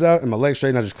my hands out and my legs straight,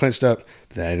 and I just clenched up.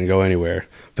 But I didn't go anywhere.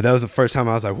 But that was the first time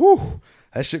I was like, whoo,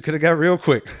 that shit could have got real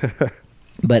quick.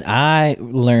 But I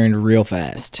learned real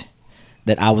fast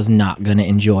that I was not going to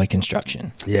enjoy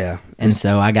construction. Yeah. And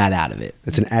so I got out of it.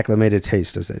 It's an acclimated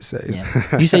taste, as they say.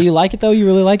 Yeah. You say you like it, though? You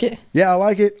really like it? Yeah, I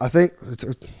like it. I think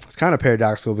it's kind of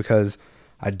paradoxical because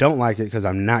I don't like it because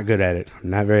I'm not good at it. I'm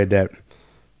not very adept.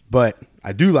 But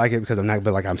I do like it because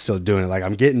I'm still doing it. Like,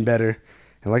 I'm getting better.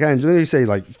 And like I enjoy, you say,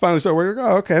 like, finally start working.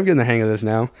 Oh, okay, I'm getting the hang of this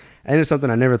now. And it's something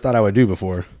I never thought I would do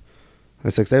before.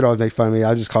 It's like, they'd always make fun of me.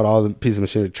 I just called all the pieces of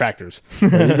machinery tractors.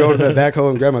 Like, you go to that backhoe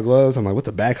and grab my gloves. I'm like, what's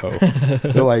a backhoe?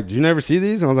 They're like, do you never see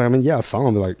these? And I was like, I mean, yeah, I saw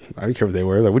them. They're like, I didn't care what they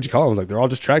were. Like, what'd you call them? I was like, they're all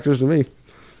just tractors to me.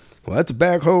 Well, that's a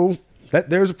backhoe.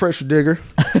 There's a pressure digger.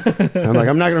 I'm like,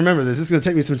 I'm not going to remember this. This is going to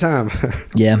take me some time.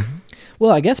 Yeah.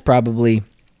 Well, I guess probably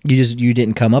you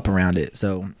didn't come up around it.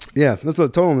 So yeah, that's what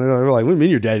I told them. They were like, what do you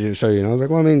mean your dad didn't show you? And I was like,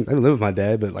 well, I mean, I didn't live with my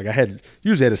dad, but like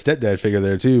usually had a stepdad figure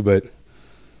there too, but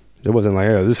it wasn't like,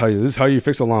 oh, this is how you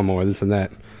fix a lawnmower, this and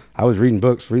that. I was reading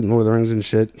books, reading Lord of the Rings and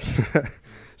shit.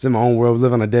 It's in my own world,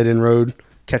 live on a dead end road,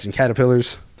 catching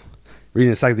caterpillars,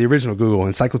 reading the original Google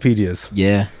encyclopedias.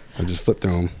 Yeah. I just flip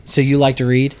through them. So you like to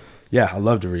read? Yeah, I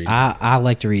love to read. I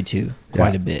like to read too,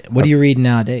 quite a bit. What are you reading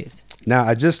nowadays? Now,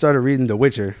 I just started reading The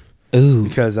Witcher. Ooh.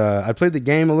 Because I played the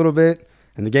game a little bit,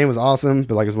 and the game was awesome,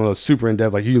 but like it's one of those super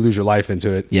in-depth, like you lose your life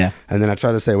into it. Yeah. And then I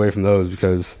try to stay away from those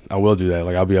because I will do that.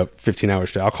 Like I'll be up 15 hours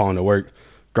straight. I'll call into work.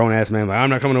 Grown-ass man, like, I'm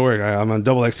not coming to work. I'm on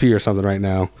double XP or something right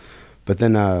now. But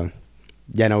then,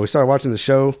 we started watching the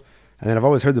show, and then I've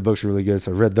always heard the books were really good,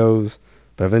 so I read those.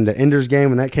 But I've been to Ender's Game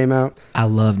when that came out. I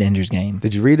loved Ender's Game.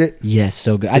 Did you read it? Yes,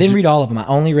 so good. I didn't read all of them. I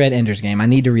only read Ender's Game. I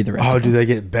need to read the rest of them. Oh, do they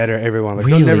get better, everyone? Like,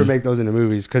 Really? They'll never make those into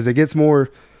movies because it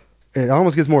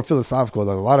almost gets more philosophical.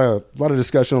 Like, a lot of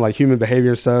discussion on like human behavior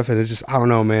and stuff, and it's just, I don't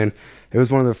know, man. It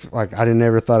was one of the, like, I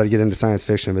never thought I'd get into science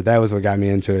fiction, but that was what got me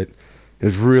into it. It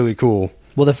was really cool.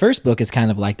 Well, the first book is kind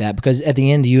of like that because at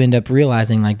the end you end up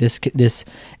realizing like this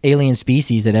alien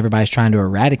species that everybody's trying to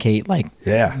eradicate, like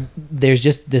there's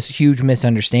just this huge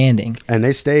misunderstanding. And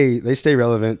they stay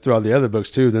relevant throughout the other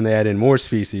books too. Then they add in more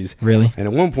species. Really? And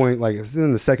at one point, like it's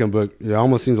in the second book, it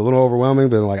almost seems a little overwhelming,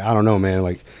 but like I don't know, man.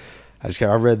 Like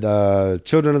I read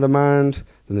Children of the Mind,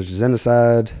 then there's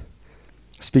Xenocide,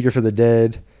 Speaker for the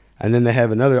Dead, and then they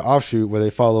have another offshoot where they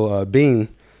follow Bean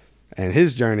and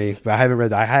his journey. But I haven't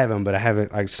read that. I have them, but I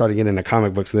haven't. I started getting into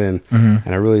comic books then, and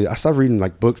I stopped reading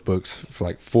like books for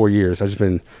like 4 years. I've just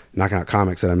been knocking out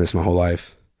comics that I missed my whole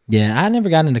life. Yeah, I never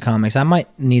got into comics. I might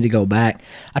need to go back.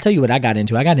 I'll tell you what I got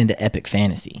into. I got into epic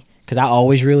fantasy because I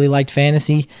always really liked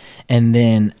fantasy. And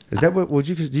then is that what?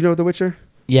 Do you know The Witcher?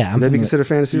 Yeah, would that be considered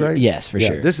fantasy, right? Yes, for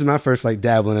sure. This is my first like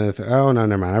dabbling in it. Oh no,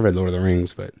 never mind. I read Lord of the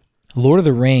Rings, but Lord of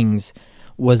the Rings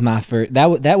was my first.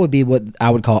 That would be what I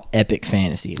would call epic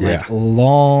fantasy. Like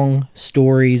long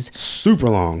stories, super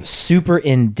long, super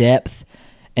in depth.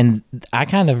 And I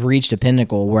kind of reached a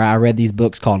pinnacle where I read these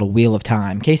books called A Wheel of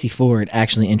Time. Casey Ford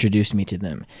actually introduced me to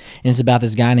them. And it's about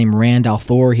this guy named Rand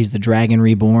al'Thor. He's the dragon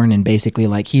reborn, and basically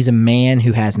like he's a man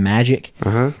who has magic.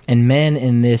 And men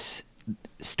in this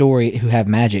story who have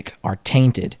magic are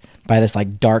tainted by this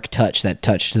like dark touch that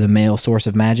touched the male source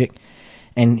of magic.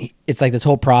 And it's like this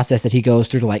whole process that he goes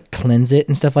through to like cleanse it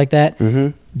and stuff like that.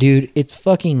 Dude, it's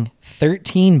fucking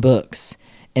 13 books,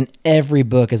 and every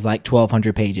book is like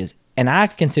 1,200 pages. And I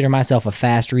consider myself a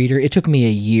fast reader. It took me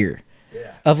a year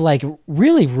of like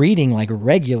really reading like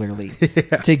regularly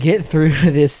to get through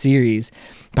this series.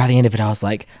 By the end of it, I was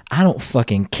like, I don't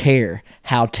fucking care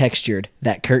how textured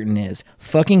that curtain is.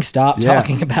 Fucking stop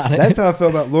talking about it. That's how I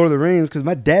felt about Lord of the Rings, because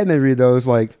my dad made me read those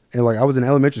like I was in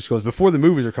elementary school. It was before the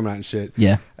movies were coming out and shit.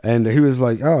 Yeah. And he was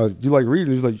like, oh, do you like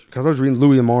reading? He's like, because I was reading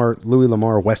Louis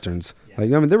Lamar westerns.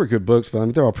 Like, I mean, they were good books, but I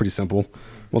mean, they're all pretty simple.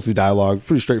 Mostly dialogue,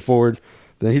 pretty straightforward.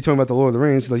 Then he told me about the Lord of the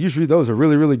Rings. He's like, you should read those. They're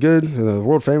really, really good. And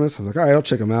world famous. I was like, all right, I'll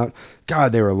check them out.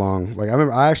 God, they were long. Like, I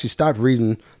remember I actually stopped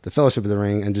reading The Fellowship of the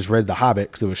Ring and just read The Hobbit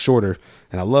because it was shorter.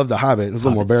 And I loved The Hobbit. It was a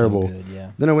little more bearable. So good,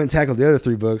 yeah. Then I went and tackled the other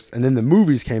 3 books. And then the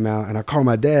movies came out. And I called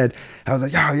my dad. I was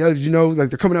like, yo, did you know, like,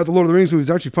 they're coming out the Lord of the Rings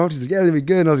movies. Aren't you pumped? He's like, yeah, they'll be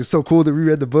good. And I was like, so cool that we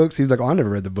read the books. He was like, oh, I never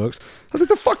read the books. I was like,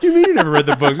 the fuck you mean you never read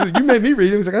the books? Like, you made me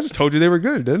read them. He's like, I just told you they were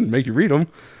good. It didn't make you read them.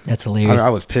 That's hilarious. I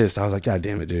was pissed. I was like, God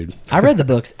damn it, dude. I read the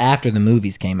books after the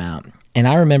movies came out. And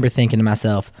I remember thinking to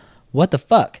myself, what the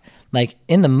fuck? Like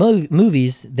in the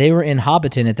movies, they were in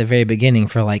Hobbiton at the very beginning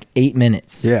for like 8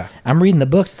 minutes. Yeah. I'm reading the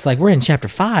books. It's like we're in chapter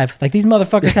 5. Like these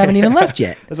motherfuckers haven't even left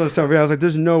yet. That's what I was telling you. I was like,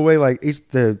 there's no way. Like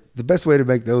the best way to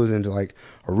make those into like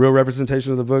a real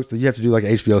representation of the books, that you have to do like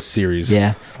an HBO series.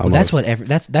 Yeah. Well, that's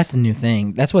the new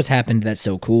thing. That's what's happened. That's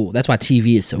so cool. That's why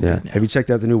TV is so good now. Have you checked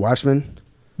out the new Watchmen?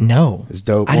 No. It's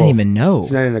dope. I didn't even know.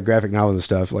 It's not in the graphic novels and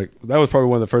stuff. Like that was probably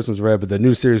one of the first ones I read, but the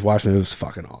new series Watchmen, it was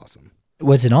fucking awesome.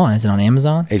 What's it on? Is it on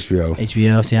Amazon? HBO.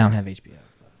 HBO. See, I don't have HBO.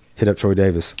 Hit up Troy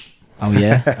Davis. Oh,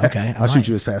 yeah? Okay. I'll shoot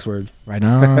you his password. Right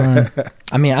on.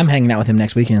 I mean, I'm hanging out with him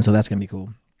next weekend, so that's going to be cool.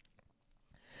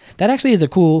 That actually is a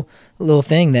cool little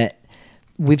thing that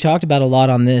we've talked about a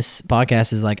lot on this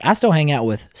podcast is like, I still hang out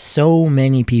with so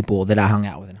many people that I hung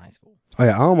out with in high school. Oh,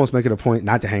 yeah. I almost make it a point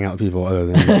not to hang out with people other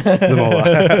than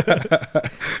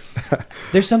the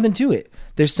There's something to it.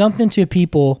 There's something to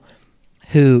people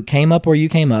who came up where you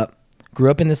came up, grew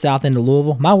up in the South End of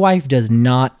Louisville. My wife does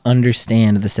not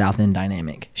understand the South End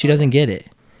dynamic. She doesn't get it.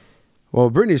 Well,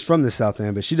 Brittany's from the South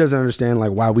End, but she doesn't understand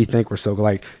like why we think we're so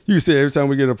like. You see, every time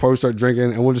we get a post, start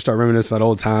drinking, and we'll just start reminiscing about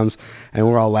old times, and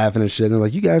we're all laughing and shit. And they're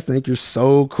like, "You guys think you're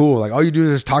so cool? Like all you do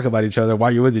is just talk about each other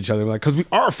while you're with each other." We're like, because we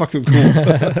are fucking cool.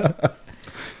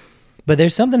 But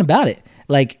there's something about it.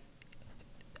 Like,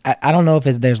 I don't know if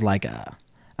there's like a.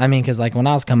 I mean, because like when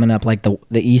I was coming up, like the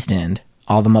East End.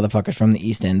 All the motherfuckers from the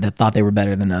East End that thought they were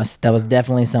better than us. That was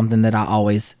definitely something that I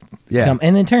always come.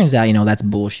 And it turns out, that's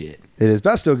bullshit. It is,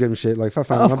 but I still give him shit. Like if I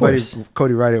find my buddy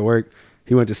Cody Wright at work,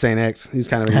 he went to St. X. He was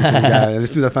kind of a history guy. And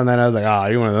as soon as I found that, I was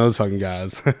like, you're one of those fucking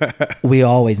guys. We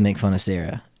always make fun of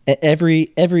Sarah.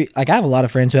 Every like I have a lot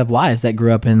of friends who have wives that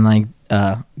grew up in like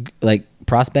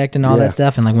Prospect and all that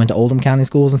stuff, and like went to Oldham County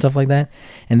schools and stuff like that,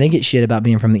 and they get shit about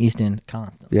being from the East End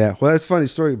constantly. Yeah, well, that's a funny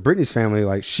story. Brittany's family,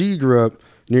 like she grew up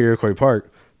near Iroquois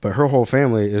Park, but her whole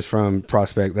family is from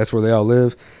Prospect. That's where they all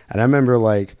live. And I remember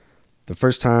like the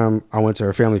first time I went to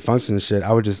her family function and shit,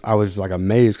 I was like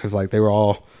amazed because like they were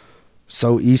all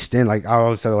so East End. Like I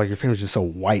always said, like your family's just so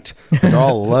white. Like, they're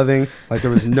all loving. Like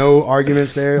there was no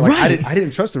arguments there. Like right. I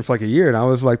didn't trust them for like a year, and I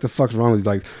was like, the fuck's wrong with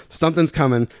you? Like something's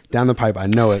coming down the pipe. I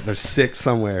know it. They're sick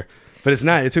somewhere. But it's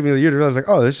not. It took me a year to realize like,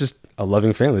 it's just a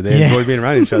loving family. They enjoy being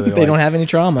around each other. They don't have any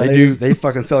trauma. They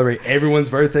fucking celebrate everyone's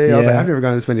birthday. I was like, I've never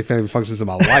gone to this many family functions in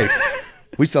my life.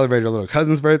 We celebrated our little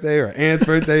cousin's birthday, our aunt's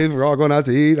birthday. We're all going out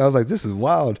to eat. I was like, this is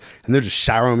wild. And they're just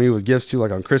showering me with gifts too,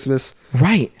 like on Christmas.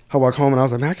 Right. I walk home and I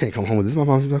was like, man, I can't come home with this. My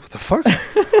mom's like, what the fuck?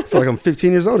 I feel like I'm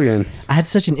 15 years old again. I had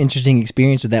such an interesting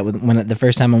experience with that when the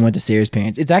first time I went to Sarah's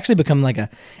parents. It's actually become like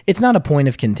it's not a point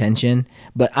of contention,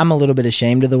 but I'm a little bit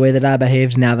ashamed of the way that I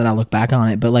behaved now that I look back on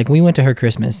it. But like we went to her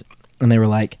Christmas and they were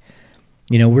like,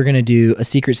 we're going to do a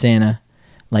Secret Santa,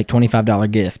 like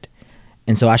 $25 gift.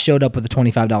 And so I showed up with a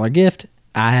 $25 gift.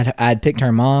 I had picked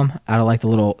her mom out of like the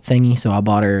little thingy, so I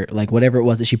bought her like whatever it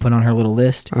was that she put on her little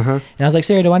list. And I was like,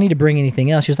 Sarah, do I need to bring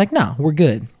anything else? She was like, no, we're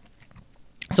good.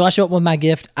 So I show up with my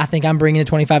gift. I think I'm bringing a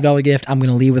 $25 gift. I'm going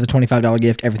to leave with a $25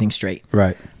 gift. Everything's straight.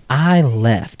 Right. I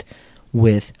left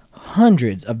with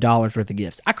hundreds of dollars worth of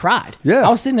gifts. I cried. Yeah. I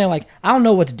was sitting there like, I don't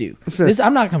know what to do.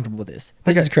 I'm not comfortable with this.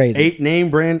 This is crazy. 8 name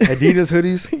brand Adidas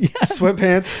hoodies,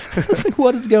 sweatpants. I was like,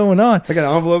 what is going on? I got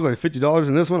an envelope like $50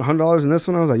 in this one, $100 in this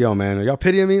one. I was like, yo, man, are y'all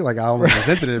pitying me? Like I almost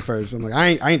resented it at first. I'm like,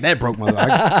 I ain't that broke, mother.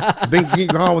 I've been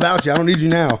gone without you. I don't need you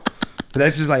now. But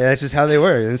that's just how they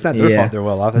were. And it's not their fault they're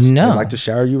well off. They like to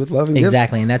shower you with love and gifts.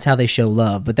 Exactly, and that's how they show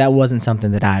love. But that wasn't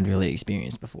something that I had really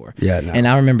experienced before. Yeah, no. And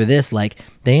I remember this, like,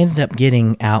 they ended up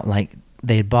getting out, like,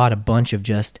 they had bought a bunch of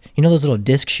just, those little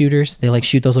disc shooters? They, like,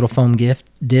 shoot those little foam gift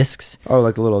discs. Oh,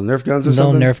 like the little Nerf guns or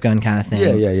something? Little Nerf gun kind of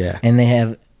thing. Yeah. And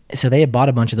they had bought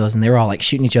a bunch of those, and they were all like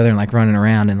shooting each other and like running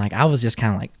around, and like I was just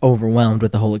kind of like overwhelmed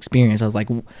with the whole experience. I was like,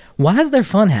 why is there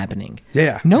fun happening?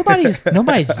 Yeah. Nobody's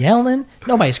yelling.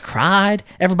 Nobody's cried.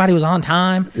 Everybody was on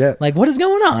time. Yeah. Like, what is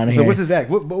going on here? So what's this act?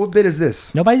 What bit is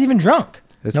this? Nobody's even drunk.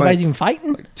 Nobody's even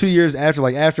fighting. Like 2 years after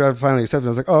I finally accepted, I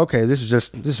was like, oh, okay, this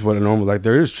is what a normal, like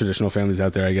there is traditional families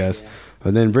out there, I guess. Yeah.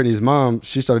 But then Brittany's mom,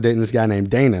 she started dating this guy named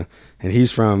Dana, and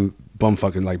he's from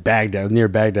bumfucking like Baghdad, near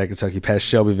Baghdad, Kentucky, past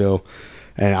Shelbyville.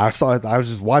 And I was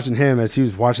just watching him as he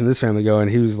was watching this family go, and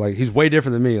he was like, he's way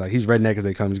different than me. Like, he's redneck as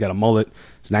they come. He's got a mullet.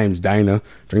 His name's Dana.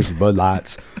 Drinks his Bud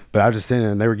Lights. But I was just sitting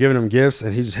there, and they were giving him gifts,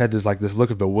 and he just had this look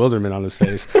of bewilderment on his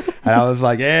face. And I was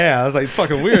like, it's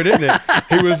fucking weird, isn't it?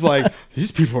 He was like,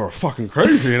 these people are fucking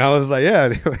crazy. And I was like,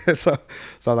 yeah.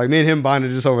 So like me and him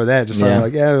bonded just over that.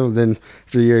 Like, yeah. Then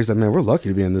after a year, he's like, man, we're lucky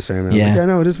to be in this family. I'm like, yeah,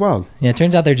 no, it is wild. Yeah, it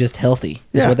turns out they're just healthy.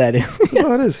 Is what that is.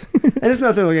 Well, it is. And it's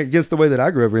nothing like against the way that I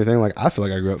grew up or anything. Like, I feel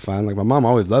like I grew up fine. Like, my mom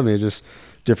always loved me. It just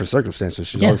different circumstances.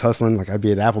 She's always hustling. Like I'd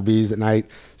be at Applebee's at night,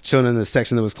 chilling in the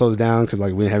section that was closed down because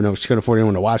like we didn't have she couldn't afford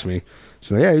anyone to watch me.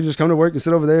 She's like, yeah, you just come to work and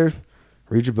sit over there,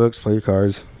 read your books, play your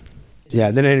cards. Yeah,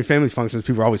 and then at any family functions,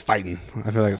 people are always fighting.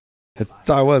 I feel like that's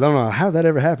all it was. I don't know how that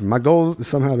ever happened. My goal is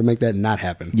somehow to make that not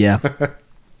happen. Yeah.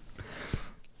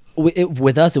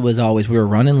 With us, it was always we were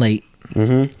running late,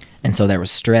 and so there was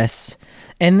stress.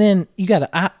 And then you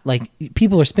gotta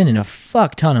people are spending a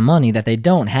fuck ton of money that they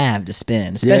don't have to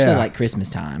spend, especially like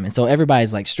Christmas time. And so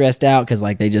everybody's like stressed out because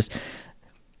like they just.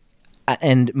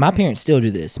 And my parents still do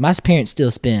this. My parents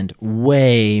still spend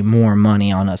way more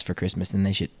money on us for Christmas than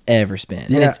they should ever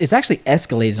spend. And it's actually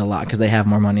escalated a lot because they have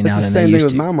more money now than they used to. It's the same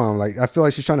thing with my mom. Like I feel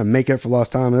like she's trying to make up for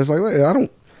lost time, and it's like I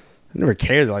never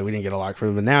cared that like we didn't get a lot for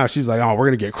them. But now she's like, oh, we're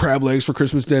gonna get crab legs for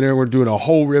Christmas dinner. We're doing a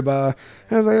whole ribeye.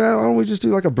 And I was like, why don't we just do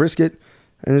like a brisket?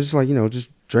 And it's just like, just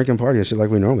drink and party and shit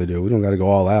like we normally do. We don't got to go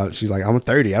all out. She's like, I'm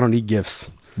 30. I don't need gifts.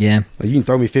 Yeah. Like, you can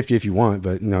throw me 50 if you want,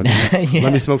 but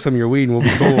let me smoke some of your weed and we'll be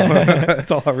cool.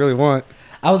 That's all I really want.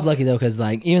 I was lucky though, because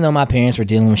like even though my parents were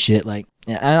dealing with shit, like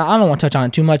I don't want to touch on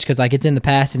it too much because like it's in the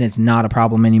past and it's not a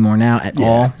problem anymore now at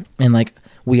all. And like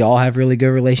we all have really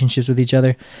good relationships with each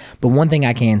other. But one thing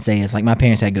I can say is like my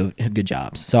parents had good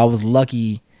jobs, so I was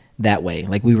lucky that way.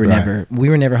 Like we were never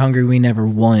hungry. We never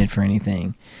wanted for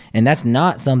anything. And that's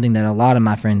not something that a lot of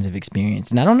my friends have experienced.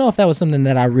 And I don't know if that was something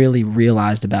that I really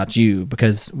realized about you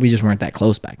because we just weren't that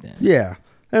close back then. Yeah.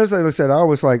 And it's like I said, I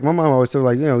always like, my mom always said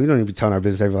like, you don't need to be telling our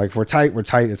business every, like if we're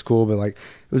tight, it's cool. But like,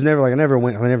 it was never like, I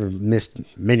never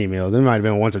missed many meals. It might have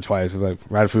been once or twice. Like,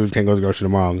 we're out of food, can't go to the grocery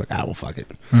tomorrow. I'm like, well, fuck it.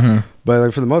 But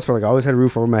like for the most part, like I always had a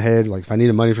roof over my head. Like if I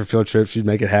needed money for field trips, she'd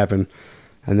make it happen.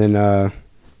 And then,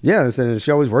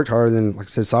 she always worked hard. And then, like I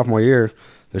said, sophomore year,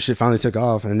 the shit finally took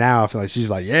off. And now I feel like she's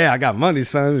like, yeah, I got money,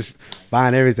 son. She's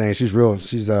buying everything. She's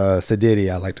Sadiddy,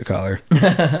 I like to call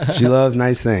her. She loves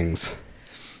nice things.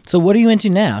 So what are you into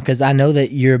now? Because I know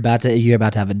that you're about to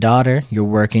have a daughter. You're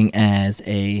working as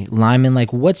a lineman.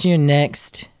 Like, what's your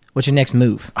next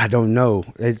move? I don't know.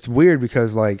 It's weird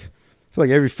because like I feel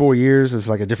like every 4 years it's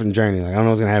like a different journey. Like I don't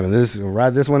know what's gonna happen. We'll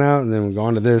ride this one out, and then we'll go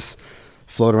on to this,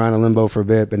 float around in limbo for a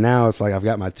bit. But now it's like I've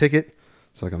got my ticket.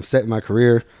 It's like I'm setting my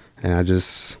career, and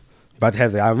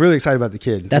I'm really excited about the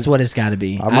kid. That's what it's got to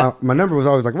be. My number was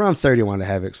always like around 30. I wanted to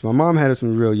have it. So my mom had us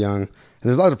when we were real young. And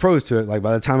there's a lot of pros to it. Like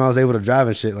by the time I was able to drive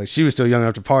and shit, like she was still young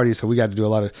enough to party, so we got to do a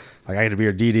lot of like I had to be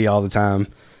her DD all the time,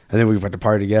 and then we went to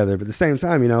party together. But at the same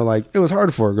time, like it was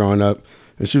hard for her growing up,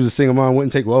 and she was a single mom,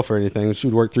 wouldn't take welfare or anything. She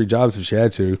would work 3 jobs if she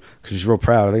had to because she's real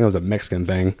proud. I think it was a Mexican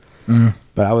thing.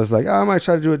 But I was like, I might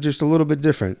try to do it just a little bit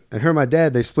different. And her and my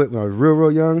dad, they split when I was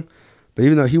real young. But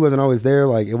even though he wasn't always there,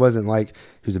 like it wasn't like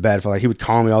he was a bad father. Like he would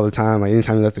call me all the time. Like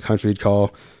anytime he left the country, he'd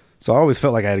call. So I always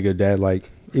felt like I had a good dad. Like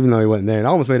even though he wasn't there, and I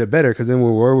almost made it better because then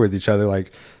when we were with each other,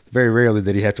 like very rarely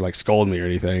did he have to like scold me or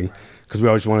anything because we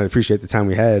always wanted to appreciate the time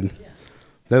we had.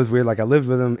 That was weird. Like I lived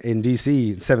with him in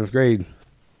DC in 7th grade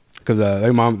because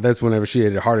their mom, that's whenever she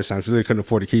had the hardest time. She really couldn't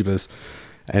afford to keep us.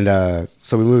 And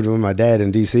so we moved in with my dad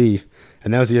in DC.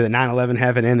 And that was the year that 9/11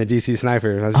 happened and the DC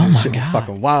sniper. Shit was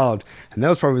fucking wild. And that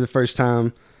was probably the first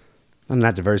time,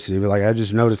 not diversity, but like I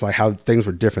just noticed like how things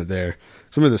were different there.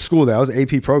 Some of the school there, I was an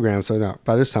AP program, so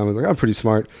by this time I was like, I'm pretty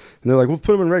smart. And they're like, we'll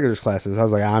put them in regulars classes. I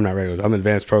was like, I'm not regulars, I'm an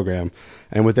advanced program.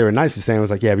 And what they were nicely saying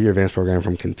was like, yeah, but you're advanced program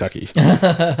from Kentucky.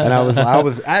 And I was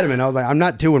adamant. I was like, I'm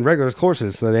not doing regulars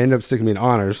courses. So they ended up sticking me in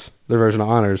honors, their version of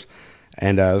honors.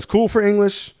 And it was cool for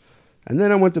English. And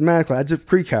then I went to math class. I did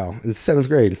pre-cal in 7th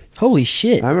grade. Holy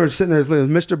shit. I remember sitting there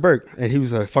with Mr. Burke, and he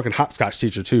was a fucking hopscotch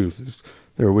teacher too.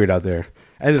 They were weird out there.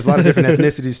 And there's a lot of different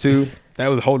ethnicities too. That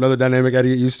was a whole nother dynamic I had to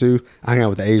get used to. I hung out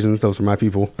with the Asians. Those were my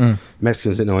people.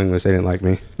 Mexicans didn't know English. They didn't like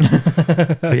me.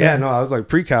 But yeah, no, I was like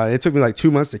pre-cal. It took me like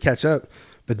 2 months to catch up.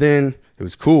 But then it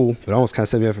was cool, but it almost kind of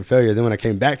set me up for failure. Then when I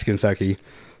came back to Kentucky,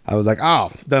 I was like,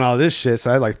 done all this shit. So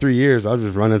I had like 3 years. I was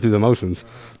just running through the motions.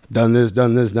 Done this.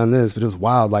 But it was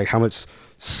wild, like how much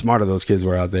smarter those kids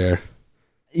were out there.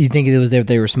 You think it was that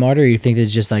they were smarter, or you think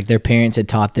it's just like their parents had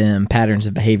taught them patterns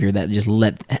of behavior that just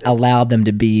allowed them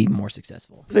to be more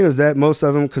successful? I think it was that, most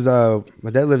of them, because my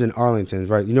dad lived in Arlington,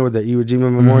 right? You know where the Iwo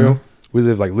Jima Memorial? We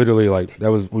lived like literally like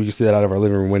that was, we could see that out of our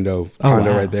living room window,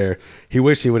 condo right there. He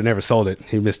wished he would have never sold it.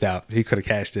 He missed out. He could have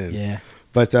cashed in. Yeah.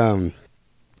 But I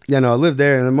lived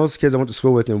there, and most kids I went to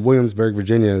school with in Williamsburg,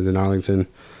 Virginia, is in Arlington.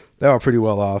 They're all pretty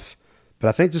well off, but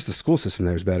I think just the school system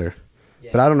there is better. Yeah.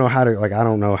 But I don't know how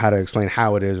to explain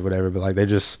how it is or whatever, but like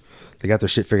they got their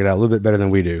shit figured out a little bit better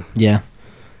than we do. Yeah.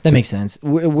 That makes sense.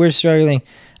 We're struggling.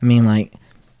 I mean, like,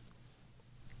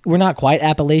 we're not quite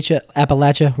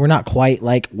Appalachia. We're not quite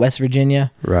like West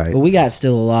Virginia. Right. But we got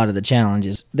still a lot of the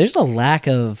challenges. There's a lack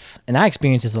of, and I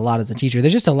experience this a lot as a teacher,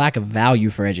 there's just a lack of value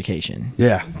for education.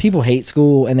 Yeah. People hate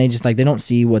school and they don't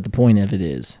see what the point of it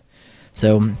is.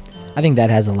 So I think that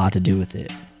has a lot to do with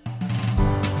it.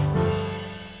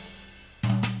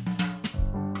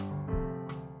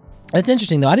 It's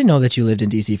interesting though. I didn't know that you lived in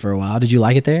DC for a while. Did you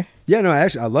like it there? Yeah, no,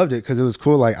 actually I loved it because it was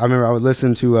cool. Like I remember I would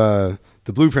listen to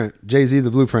The Blueprint, Jay-Z,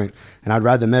 The Blueprint, and I'd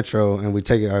ride the metro and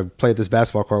I'd play at this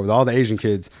basketball court with all the Asian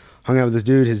kids. Hung out with this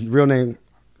dude. His real name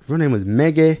was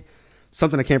Mege,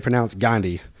 something I can't pronounce,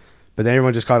 Gandhi. But then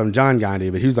everyone just called him John Gandhi.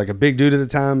 But he was like a big dude at the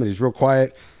time and he's real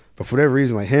quiet. But for whatever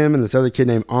reason, like him and this other kid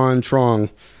named An Trong,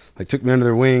 like took me under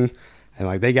their wing and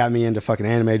like they got me into fucking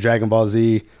anime, Dragon Ball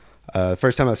Z. The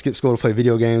first time I skipped school to play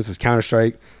video games was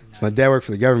Counter-Strike. So my dad worked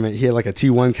for the government. He had like a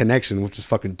T1 connection, which was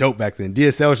fucking dope back then.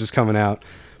 DSL was just coming out.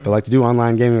 But like to do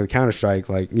online gaming with Counter-Strike,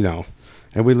 like, you know,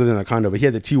 and we lived in a condo, but he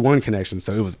had the T1 connection,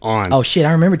 so it was on. Oh shit,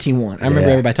 I remember T1. I remember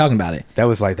everybody talking about it. That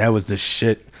was the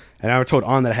shit. And I told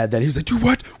On that I had that. He was like, dude,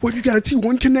 what? What, you got a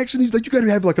T1 connection? He's like, you got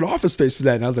to have like an office space for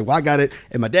that. And I was like, well, I got it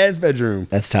in my dad's bedroom.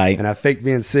 That's tight. And I faked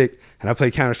being sick, and I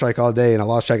played Counter-Strike all day, and I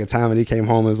lost track of time, and he came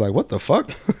home and was like, what the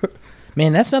fuck?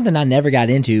 Man, that's something I never got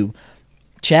into.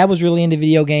 Chad was really into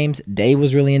video games. Dave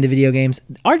was really into video games.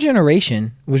 Our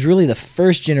generation was really the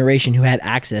first generation who had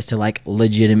access to like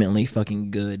legitimately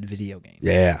fucking good video games.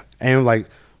 Yeah. And like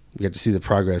we get to see the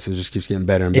progress. It just keeps getting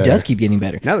better and better. It does keep getting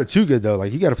better. Now they're too good though.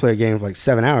 Like you got to play a game for like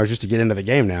 7 hours just to get into the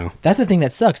game now. That's the thing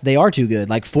that sucks. They are too good.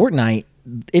 Like Fortnite,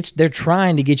 they're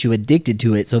trying to get you addicted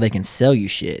to it so they can sell you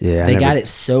shit. Yeah, they got it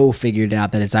so figured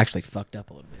out that it's actually fucked up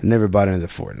a little bit. Never bought into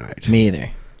Fortnite. Me either.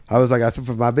 I was like,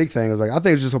 for my big thing, I was like, I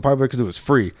think it's just so popular because it was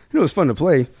free. And it was fun to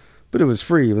play, but it was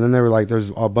free. And then they were like,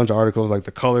 there's a bunch of articles, like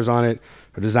the colors on it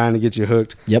are designed to get you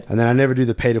hooked. Yep. And then I never do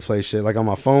the pay to play shit. Like on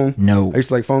my phone. No. I used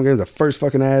to like phone games. The first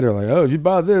fucking ad are like, oh, if you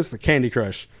buy this, the Candy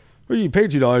Crush. Or you pay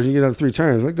 $2 and you get another 3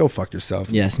 turns. Like, go fuck yourself.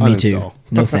 Yes, me too.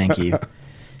 No, thank you.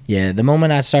 Yeah, the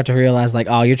moment I start to realize like,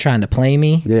 oh, you're trying to play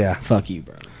me. Yeah. Fuck you,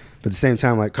 bro. But at the same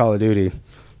time, like Call of Duty,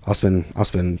 I'll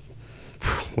spend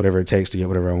whatever it takes to get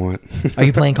whatever I want. Are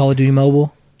you playing Call of Duty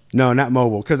Mobile? No, not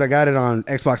mobile, because I got it on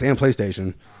Xbox and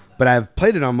PlayStation. But I've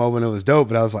played it on mobile and it was dope.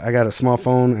 But I was like, I got a small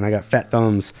phone and I got fat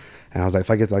thumbs. And I was like,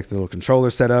 if I get like the little controller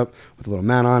set up with a little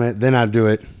mount on it, then I'd do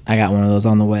it. I got one of those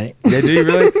on the way. Yeah, do you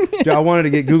really? Dude, I wanted to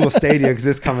get Google Stadia because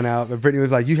it's coming out. But Brittany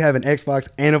was like, you have an Xbox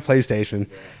and a PlayStation.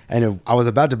 And I was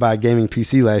about to buy a gaming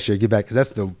PC last year, get back, because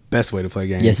that's the best way to play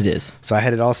games. Yes, it is. So I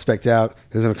had it all specced out.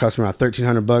 It was going to cost me around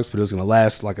 $1,300, but it was going to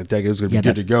last like a decade. It was going to be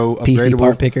good to go. PC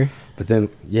part picker. But then,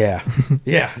 yeah,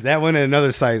 that went in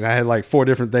another site. And I had like 4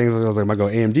 different things. I was like, am I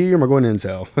going AMD or am I going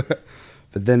Intel?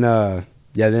 But then,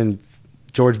 then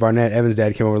George Barnett, Evan's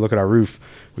dad, came over to look at our roof.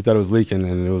 We thought it was leaking,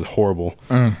 and it was horrible.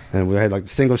 And we had like the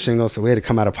single shingle, so we had to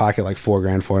come out of pocket like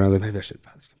 $4,000 for it. And I was like, maybe I should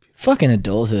buy this computer. Fucking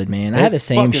adulthood, man. I had the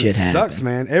same shit happen. Sucks,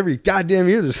 man. Every goddamn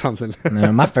year there's something.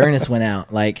 No, my furnace went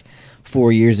out like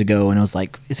 4 years ago, and it was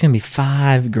like, it's gonna be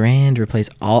 $5,000 to replace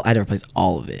all. I had to replace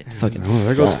all of it. Fucking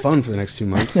there goes fun for the next 2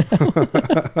 months.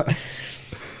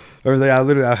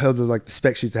 I held the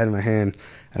spec sheets I had in my hand,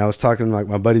 and I was talking to like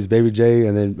my buddies Baby J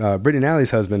and then Brittany and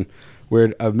Allie's husband.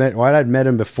 I'd met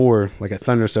him before, like at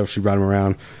Thunder stuff. She brought him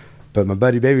around, but my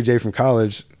buddy Baby J from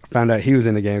college found out he was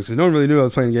into games because no one really knew I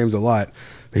was playing games a lot.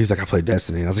 But he was like, I play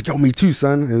Destiny, and I was like, yo, me too,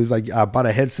 son. And he was like, I bought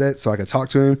a headset so I could talk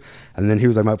to him, and then he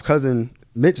was like, my cousin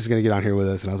Mitch is gonna get on here with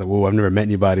us, and I was like, whoa, I've never met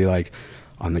anybody like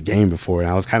on the game before, and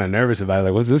I was kind of nervous about it.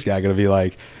 Like, what's this guy gonna be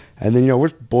like? And then, we're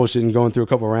bullshitting, going through a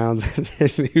couple rounds. And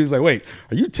he was like, wait,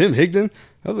 are you Tim Higdon?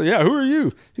 I was like, yeah, who are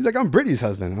you? He's like, I'm Brittany's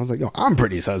husband. I was like, yo, I'm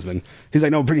Brittany's husband. He's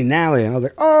like, no, Brittany Nally. And I was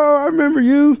like, oh, I remember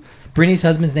you. Brittany's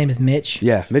husband's name is Mitch.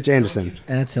 Yeah, Mitch Anderson.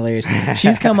 That's hilarious.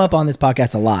 She's come up on this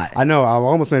podcast a lot. I know. I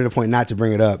almost made it a point not to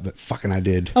bring it up, but fucking I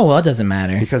did. Oh, well, it doesn't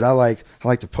matter. Because I like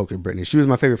to poke at Brittany. She was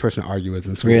my favorite person to argue with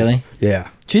in school. Really? Yeah.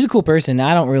 She's a cool person.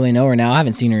 I don't really know her now. I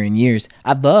haven't seen her in years.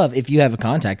 I'd love, if you have a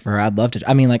contact for her, I'd love to.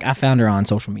 I mean, like, I found her on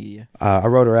social media. I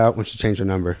wrote her out when she changed her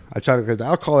number.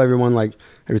 I'll call everyone like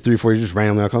every 3 or 4 years, just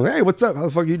randomly. I'll call them, hey, what's up? How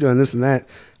the fuck are you doing? This and that.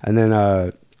 And then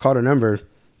called her number.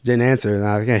 Didn't answer, and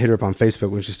I can't hit her up on Facebook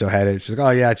when she still had it. She's like,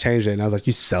 "Oh yeah, I changed it," and I was like,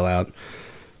 "You sell out."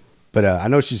 But I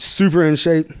know she's super in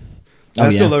shape. I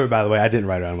still love her, by the way. I didn't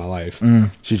write her out of my life.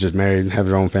 She's just married, have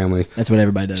her own family. That's what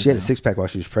everybody does. She had a 6-pack while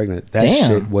she was pregnant. That Damn,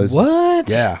 shit was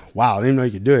what? Yeah, wow. I didn't even know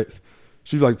you could do it.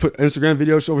 She'd like put Instagram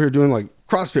videos over here doing like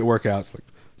CrossFit workouts, like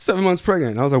 7 months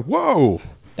pregnant. And I was like, "Whoa,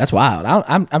 that's wild."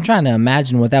 I'm trying to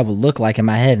imagine what that would look like in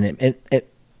my head, and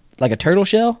it like a turtle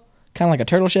shell, kind of like a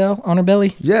turtle shell on her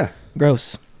belly. Yeah,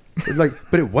 gross.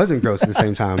 But it wasn't gross at the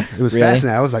same time. It was Really?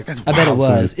 fascinating. I was like, that's wild. I bet it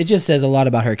was. Son. It just says a lot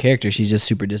about her character. She's just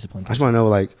super disciplined. I just want to know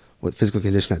like what physical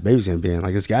condition that baby's gonna be in.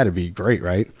 Like it's got to be great,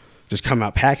 right? Just come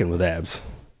out packing with abs.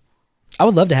 I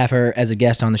would love to have her as a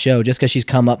guest on the show just because she's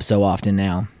come up so often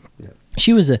now. Yeah.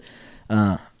 She was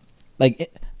one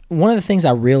of the things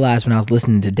I realized when I was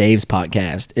listening to Dave's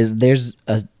podcast is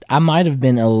I might have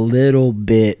been a little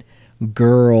bit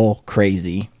girl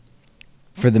crazy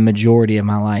for the majority of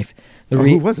my life.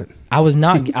 Who wasn't? I was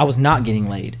not getting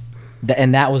laid.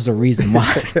 And that was the reason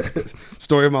why.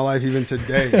 Story of my life even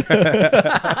today.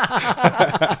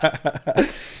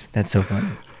 That's so funny.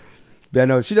 Yeah,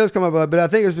 no, she does come up a lot, but I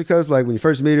think it's because like when you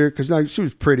first meet her, because like, she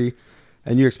was pretty,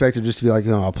 and you expect her just to be like,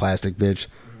 a plastic bitch,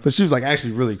 but she was like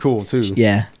actually really cool too.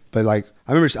 Yeah. But like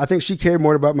I think she cared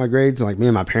more about my grades than like me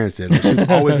and my parents did. Like, she was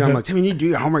always I'm like, Timmy, you need to do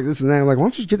your homework, this and that. I'm like, why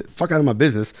don't you get the fuck out of my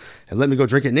business and let me go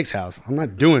drink at Nick's house? I'm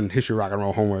not doing history, rock and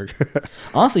roll homework.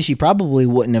 Honestly, she probably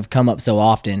wouldn't have come up so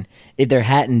often if there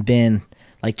hadn't been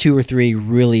like 2 or 3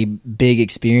 really big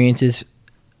experiences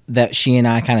that she and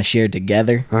I kind of shared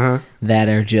together that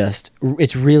are just,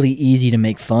 it's really easy to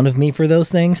make fun of me for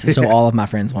those things. So all of my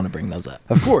friends want to bring those up.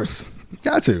 Of course.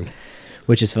 Got to.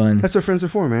 Which is fun. That's what friends are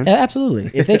for, man.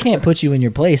 Absolutely. If they can't put you in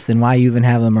your place, then why even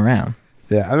have them around?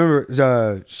 Yeah, I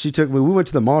remember she took me, we went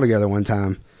to the mall together one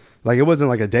time. Like, it wasn't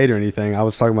like a date or anything. I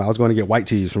was going to get white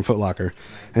tees from Foot Locker.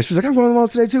 And she was like, I'm going to the mall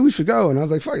today too. We should go. And I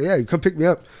was like, fuck yeah, come pick me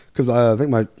up. Because I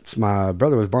think my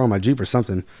brother was borrowing my Jeep or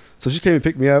something. So she came and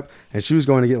picked me up, and she was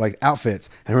going to get like outfits.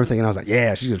 And I remember thinking, I was like,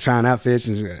 yeah, she's going to try on outfits.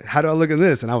 And she's like, how do I look in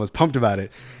this? And I was pumped about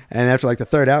it. And after like the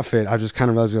 3rd outfit, I just kind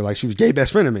of realized like she was gay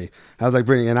best friend of me. I was like,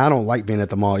 Brittany, and I don't like being at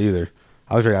the mall either.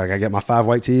 I was ready. Like, I get my 5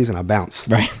 white tees and I bounce.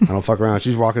 Right. I don't fuck around.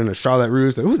 She's walking into Charlotte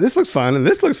Russe. Like, ooh, this looks fun and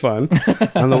this looks fun.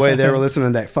 On the way there, we're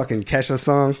listening to that fucking Kesha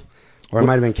song, or it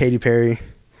might have been Katy Perry.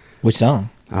 Which song?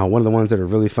 One of the ones that are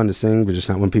really fun to sing, but just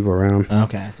not when people are around.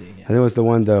 Okay, I see. Yeah. I think it was the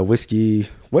one, the whiskey.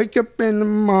 Wake up in the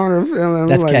morning.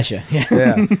 That's like, Kesha.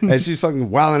 Yeah. And she's fucking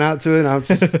wilding out to it. And I'm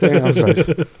just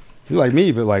like, you like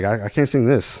me, but like I can't sing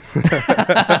this.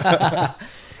 Yeah,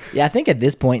 I think at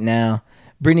this point now,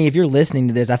 Brittany, if you're listening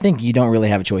to this, I think you don't really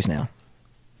have a choice now.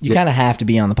 You kind of have to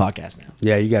be on the podcast now.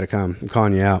 Yeah, you got to come. I'm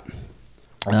calling you out.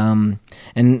 And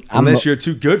unless you're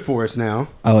too good for us now.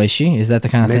 Oh, is she? Is that the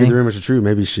kind of thing? Maybe the rumors are true.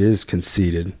 Maybe she is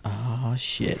conceited. Oh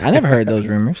shit! I never heard those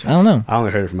rumors. I don't know. I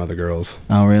only heard it from other girls.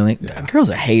 Oh really? Yeah. Girls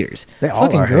are haters. They all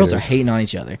Fucking are girls haters. are hating on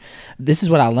each other. This is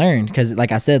what I learned because,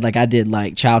 like I said, like I did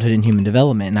like childhood and human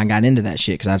development, and I got into that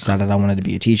shit because I decided I wanted to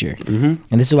be a teacher. Mm-hmm.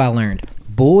 And this is what I learned: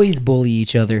 boys bully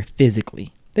each other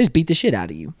physically. They just beat the shit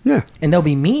out of you. Yeah. And they'll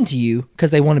be mean to you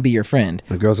because they want to be your friend.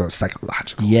 The girls are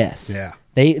psychological. Yes. Yeah.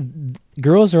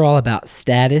 Girls are all about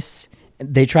status.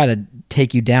 They try to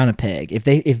take you down a peg. If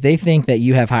they think that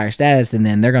you have higher status than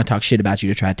them, they're gonna talk shit about you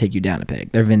to try to take you down a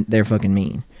peg. They're fucking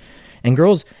mean. And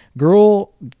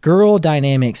girl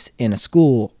dynamics in a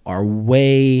school are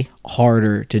way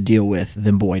harder to deal with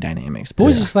than boy dynamics.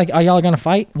 Boys just like, are y'all gonna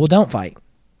fight? Well, don't fight.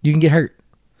 You can get hurt.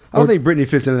 I don't think Brittany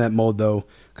fits into that mold though,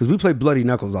 because we play bloody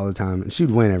knuckles all the time, and she'd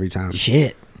win every time.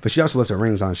 Shit. But she also left her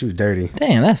rings on. She was dirty.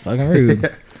 Damn, that's fucking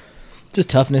rude. Just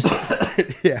toughness.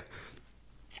 Yeah.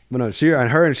 But no,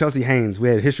 her and Chelsea Haynes, we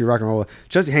had history rock and roll.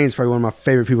 Chelsea Haynes is probably one of my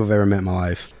favorite people I've ever met in my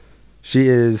life. She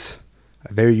is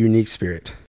a very unique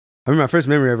spirit. I remember my first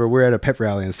memory of her, we're at a pep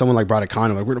rally and someone like brought a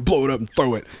condom, like we're gonna blow it up and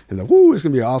throw it. And like, woo, it's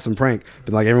gonna be an awesome prank.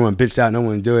 But like everyone bitched out, no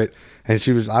one would do it. And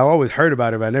I always heard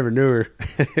about her, but I never knew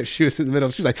her. She was in the middle,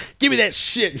 she was like, give me that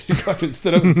shit. She fucking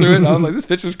stood up and threw it. And I was like, this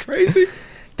bitch was crazy.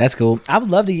 That's cool. I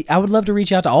would love to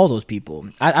reach out to all those people.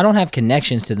 I don't have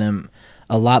connections to them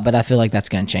a lot, but I feel like that's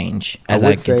going to change. As I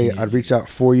would say I'd reach out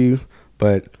for you,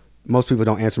 but most people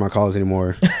don't answer my calls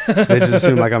anymore. So they just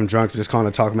assume like I'm drunk, just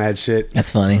calling to talk mad shit. That's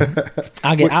funny.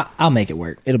 I'll make it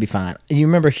work. It'll be fine. You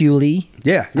remember Hugh Lee?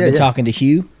 Yeah. I've been talking to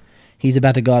Hugh. He's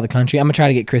about to go out of the country. I'm going to try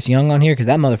to get Chris Young on here because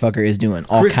that motherfucker is doing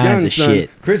all kinds of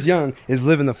shit. Chris Young is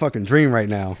living the fucking dream right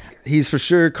now. He's for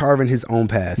sure carving his own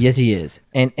path. Yes, he is.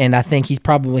 And I think he's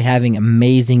probably having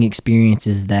amazing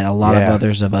experiences that a lot of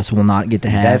others of us will not get to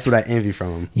have. That's what I envy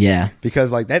from him. Yeah.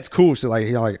 Because like that's cool. So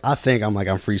like, I think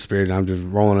I'm free spirited and I'm just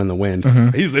rolling in the wind.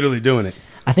 Mm-hmm. He's literally doing it.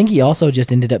 I think he also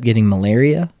just ended up getting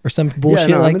malaria or some bullshit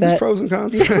like that. There's pros and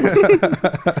cons.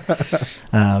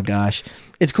 Oh gosh,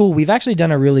 it's cool. We've actually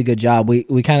done a really good job.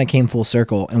 We kind of came full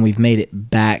circle and we've made it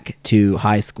back to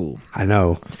high school. I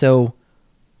know. So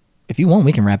if you want,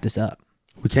 we can wrap this up.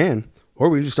 We can, or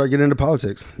we can just start getting into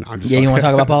politics. No, I'm just you want to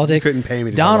talk about politics? You couldn't pay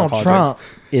me to Donald talk about Trump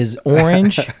is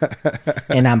orange,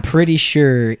 and I'm pretty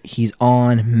sure he's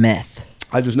on meth.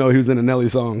 I just know he was in a Nelly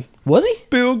song. Was he?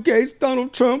 Bill Gates,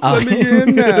 Donald Trump, let me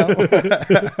in now.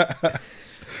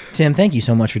 Tim, thank you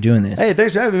so much for doing this. Hey,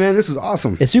 thanks for having me, man. This was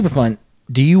awesome. It's super fun.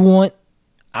 I'm going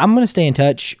to stay in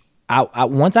touch.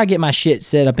 Once I get my shit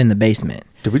set up in the basement.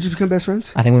 Did we just become best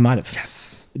friends? I think we might have.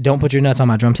 Yes. Don't put your nuts on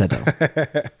my drum set, though.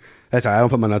 That's all right. I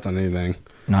don't put my nuts on anything.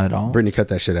 Not at all? Brittany cut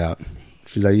that shit out.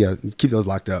 She's like, yeah, keep those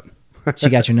locked up. She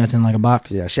got your nuts in like a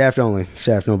box? Yeah, shaft only.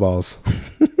 Shaft, no balls.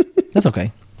 That's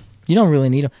okay. You don't really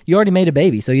need them. You already made a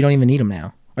baby, so you don't even need them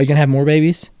now. Are you going to have more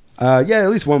babies? Yeah, at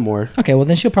least one more. Okay, well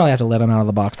then she'll probably have to let them out of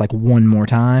the box like one more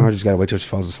time. I just gotta wait till she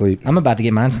falls asleep. I'm about to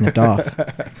get mine snipped off.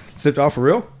 Snipped off for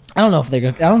real? I don't know if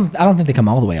they're going. I don't think they come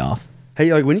all the way off.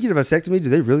 Hey, like when you get a vasectomy, do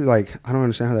they really like? I don't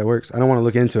understand how that works. I don't want to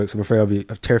look into it because I'm afraid I'll be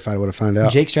terrified of what I find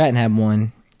out. Jake Stratton had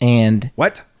one, and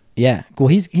What? yeah, well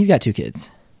he's got 2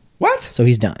 kids, What? so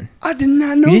he's done. I did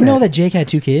not know. You didn't know that Jake had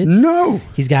 2 kids? No.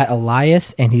 He's got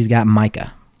Elias and he's got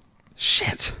Micah.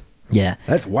 Shit. Yeah.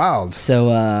 That's wild.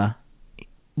 So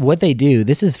what they do,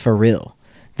 this is for real.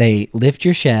 They lift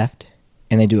your shaft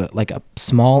and they do like a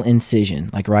small incision,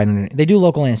 like right under. They do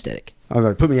local anesthetic. I'm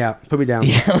like, put me out. Put me down.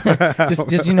 Yeah.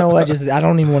 just you know what? Just I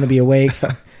don't even want to be awake.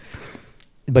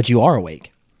 But you are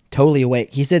awake. Totally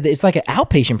awake. He said that it's like an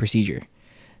outpatient procedure.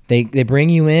 They bring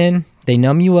you in, they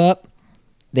numb you up,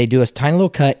 they do a tiny little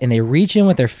cut, and they reach in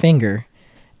with their finger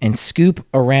and scoop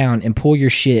around and pull your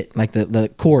shit, like the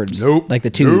cords, like the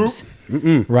tubes,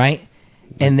 right?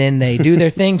 And then they do their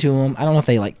thing to them. I don't know if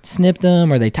they like snip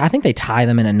them or I think they tie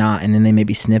them in a knot and then they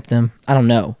maybe snip them. I don't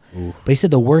know. Ooh. But he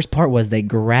said the worst part was they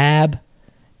grab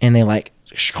and they like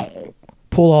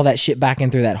pull all that shit back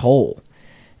in through that hole.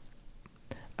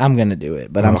 I'm gonna do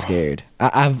it, but I'm scared.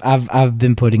 I've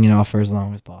been putting it off for as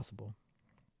long as possible.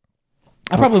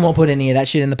 I probably won't put any of that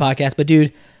shit in the podcast, but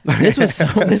dude, this was so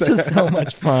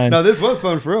much fun. No, this was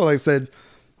fun for real. Like I said,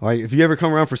 like if you ever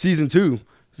come around for season 2,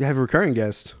 you have a recurring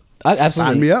guest.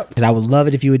 Absolutely. Sign me up. Because I would love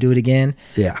it if you would do it again.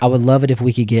 Yeah. I would love it if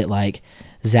we could get like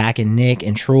Zach and Nick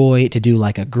and Troy to do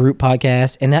like a group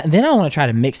podcast. And then I want to try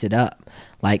to mix it up.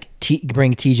 Like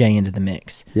bring TJ into the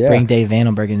mix. Yeah. Bring Dave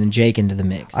Vandenberg and Jake into the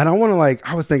mix. I don't want to like,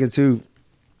 I was thinking too,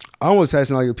 I almost had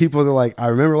some like people that like, I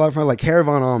remember a lot of times like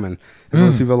Caravan Almond. And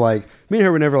most people like, me and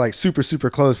her were never like super, super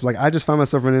close. But like I just find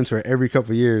myself running into her every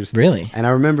couple of years. Really? And I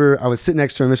remember I was sitting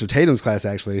next to her in Mr. Tatum's class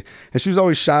actually. And she was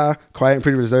always shy, quiet, and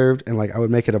pretty reserved. And like I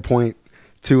would make it a point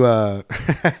to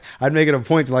I'd make it a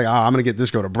point to like, I'm gonna get this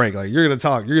girl to break. Like you're gonna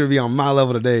talk, you're gonna be on my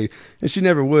level today. And she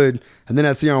never would. And then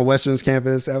I'd see her on Western's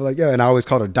campus. I was like, yeah, and I always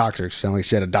called her doctor. She sounded like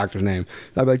she had a doctor's name.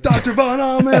 I'd be like, Dr. Von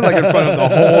Allman, like in front of the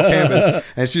whole campus.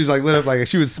 And she was like lit up, like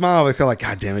she would smile, like,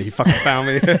 God damn it, he fucking found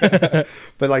me.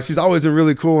 But like she's always been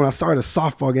really cool. And I started a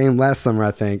softball game last summer,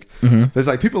 I think. But it's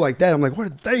like people like that. I'm like, what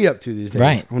are they up to these days?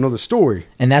 Right. I want to know the story.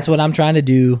 And that's what I'm trying to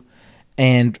do.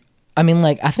 And I mean,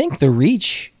 like, I think the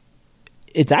reach,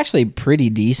 it's actually pretty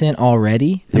decent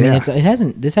already. I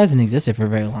mean, this hasn't existed for a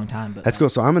very long time. But that's cool.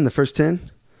 So I'm in the first 10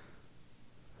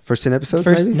 episodes.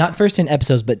 Maybe? Not first 10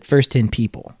 episodes, but first 10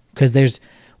 people. Because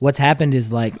what's happened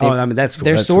is like, that's cool.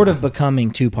 They're sort of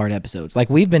becoming 2-part episodes. Like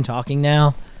we've been talking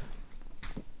now.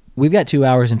 We've got 2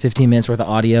 hours and 15 minutes worth of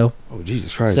audio. Oh,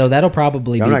 Jesus Christ. So that'll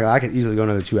probably be. I could easily go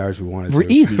another 2 hours if we wanted to.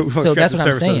 Easy. So that's what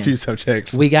I'm saying. A few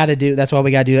subjects. That's why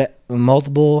we got to do it.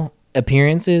 Multiple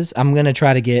appearances. I'm going to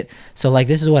try to get. So like,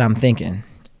 this is what I'm thinking.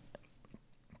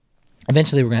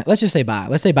 Eventually let's just say bye.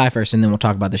 Let's say bye first and then we'll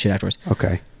talk about the shit afterwards.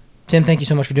 Okay. Tim, thank you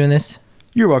so much for doing this.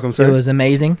 You're welcome, sir. It was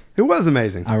amazing. It was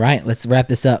amazing. All right, let's wrap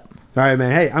this up. All right,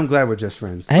 man. Hey, I'm glad we're just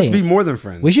friends. Let's be more than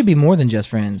friends. We should be more than just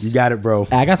friends. You got it, bro.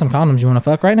 I got some condoms. You want to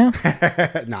fuck right now?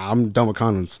 Nah, I'm done with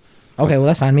condoms. Okay, well,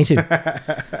 that's fine. Me too. All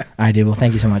right, dude. Well,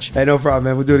 thank you so much. Hey, no problem,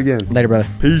 man. We'll do it again. Later, brother.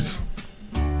 Peace.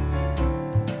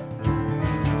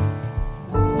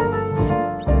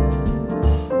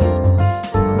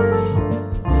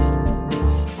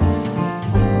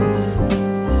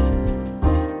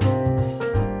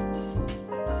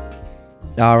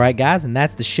 All right, guys, and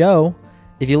that's the show.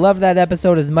 If you loved that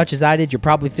episode as much as I did, you're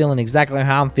probably feeling exactly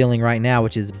how I'm feeling right now,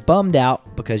 which is bummed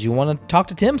out because you want to talk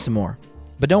to Tim some more.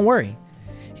 But don't worry.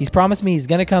 He's promised me he's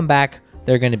going to come back.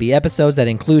 There are going to be episodes that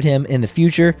include him in the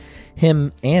future,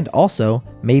 him and also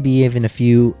maybe even a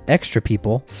few extra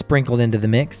people sprinkled into the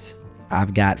mix.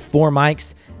 I've got 4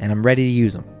 mics, and I'm ready to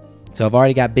use them. So I've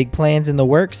already got big plans in the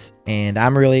works, and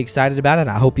I'm really excited about it.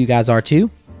 I hope you guys are too.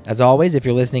 As always, if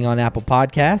you're listening on Apple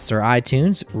Podcasts or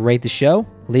iTunes, rate the show,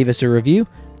 leave us a review.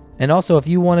 And also, if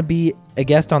you want to be a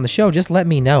guest on the show, just let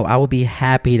me know. I will be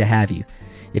happy to have you.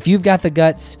 If you've got the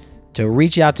guts to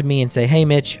reach out to me and say, hey,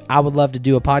 Mitch, I would love to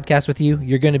do a podcast with you,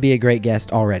 you're going to be a great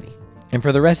guest already. And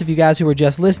for the rest of you guys who are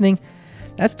just listening,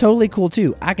 that's totally cool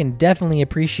too. I can definitely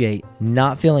appreciate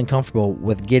not feeling comfortable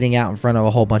with getting out in front of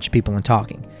a whole bunch of people and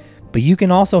talking. But you can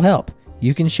also help.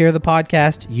 You can share the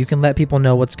podcast. You can let people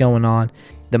know what's going on.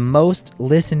 The most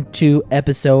listened to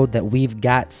episode that we've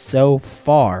got so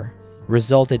far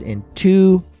resulted in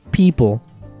 2 people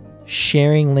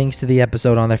sharing links to the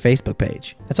episode on their Facebook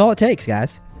page. That's all it takes,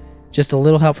 guys. Just a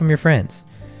little help from your friends.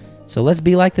 So let's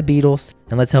be like the Beatles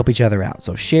and let's help each other out.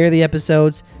 So share the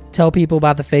episodes, tell people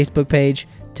about the Facebook page,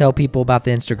 tell people about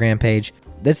the Instagram page.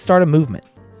 Let's start a movement.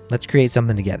 Let's create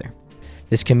something together.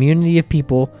 This community of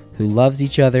people who loves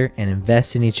each other and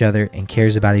invests in each other and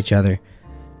cares about each other.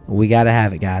 We got to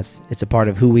have it, guys. It's a part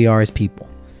of who we are as people.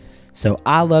 So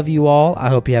I love you all. I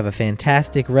hope you have a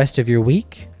fantastic rest of your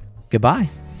week. Goodbye.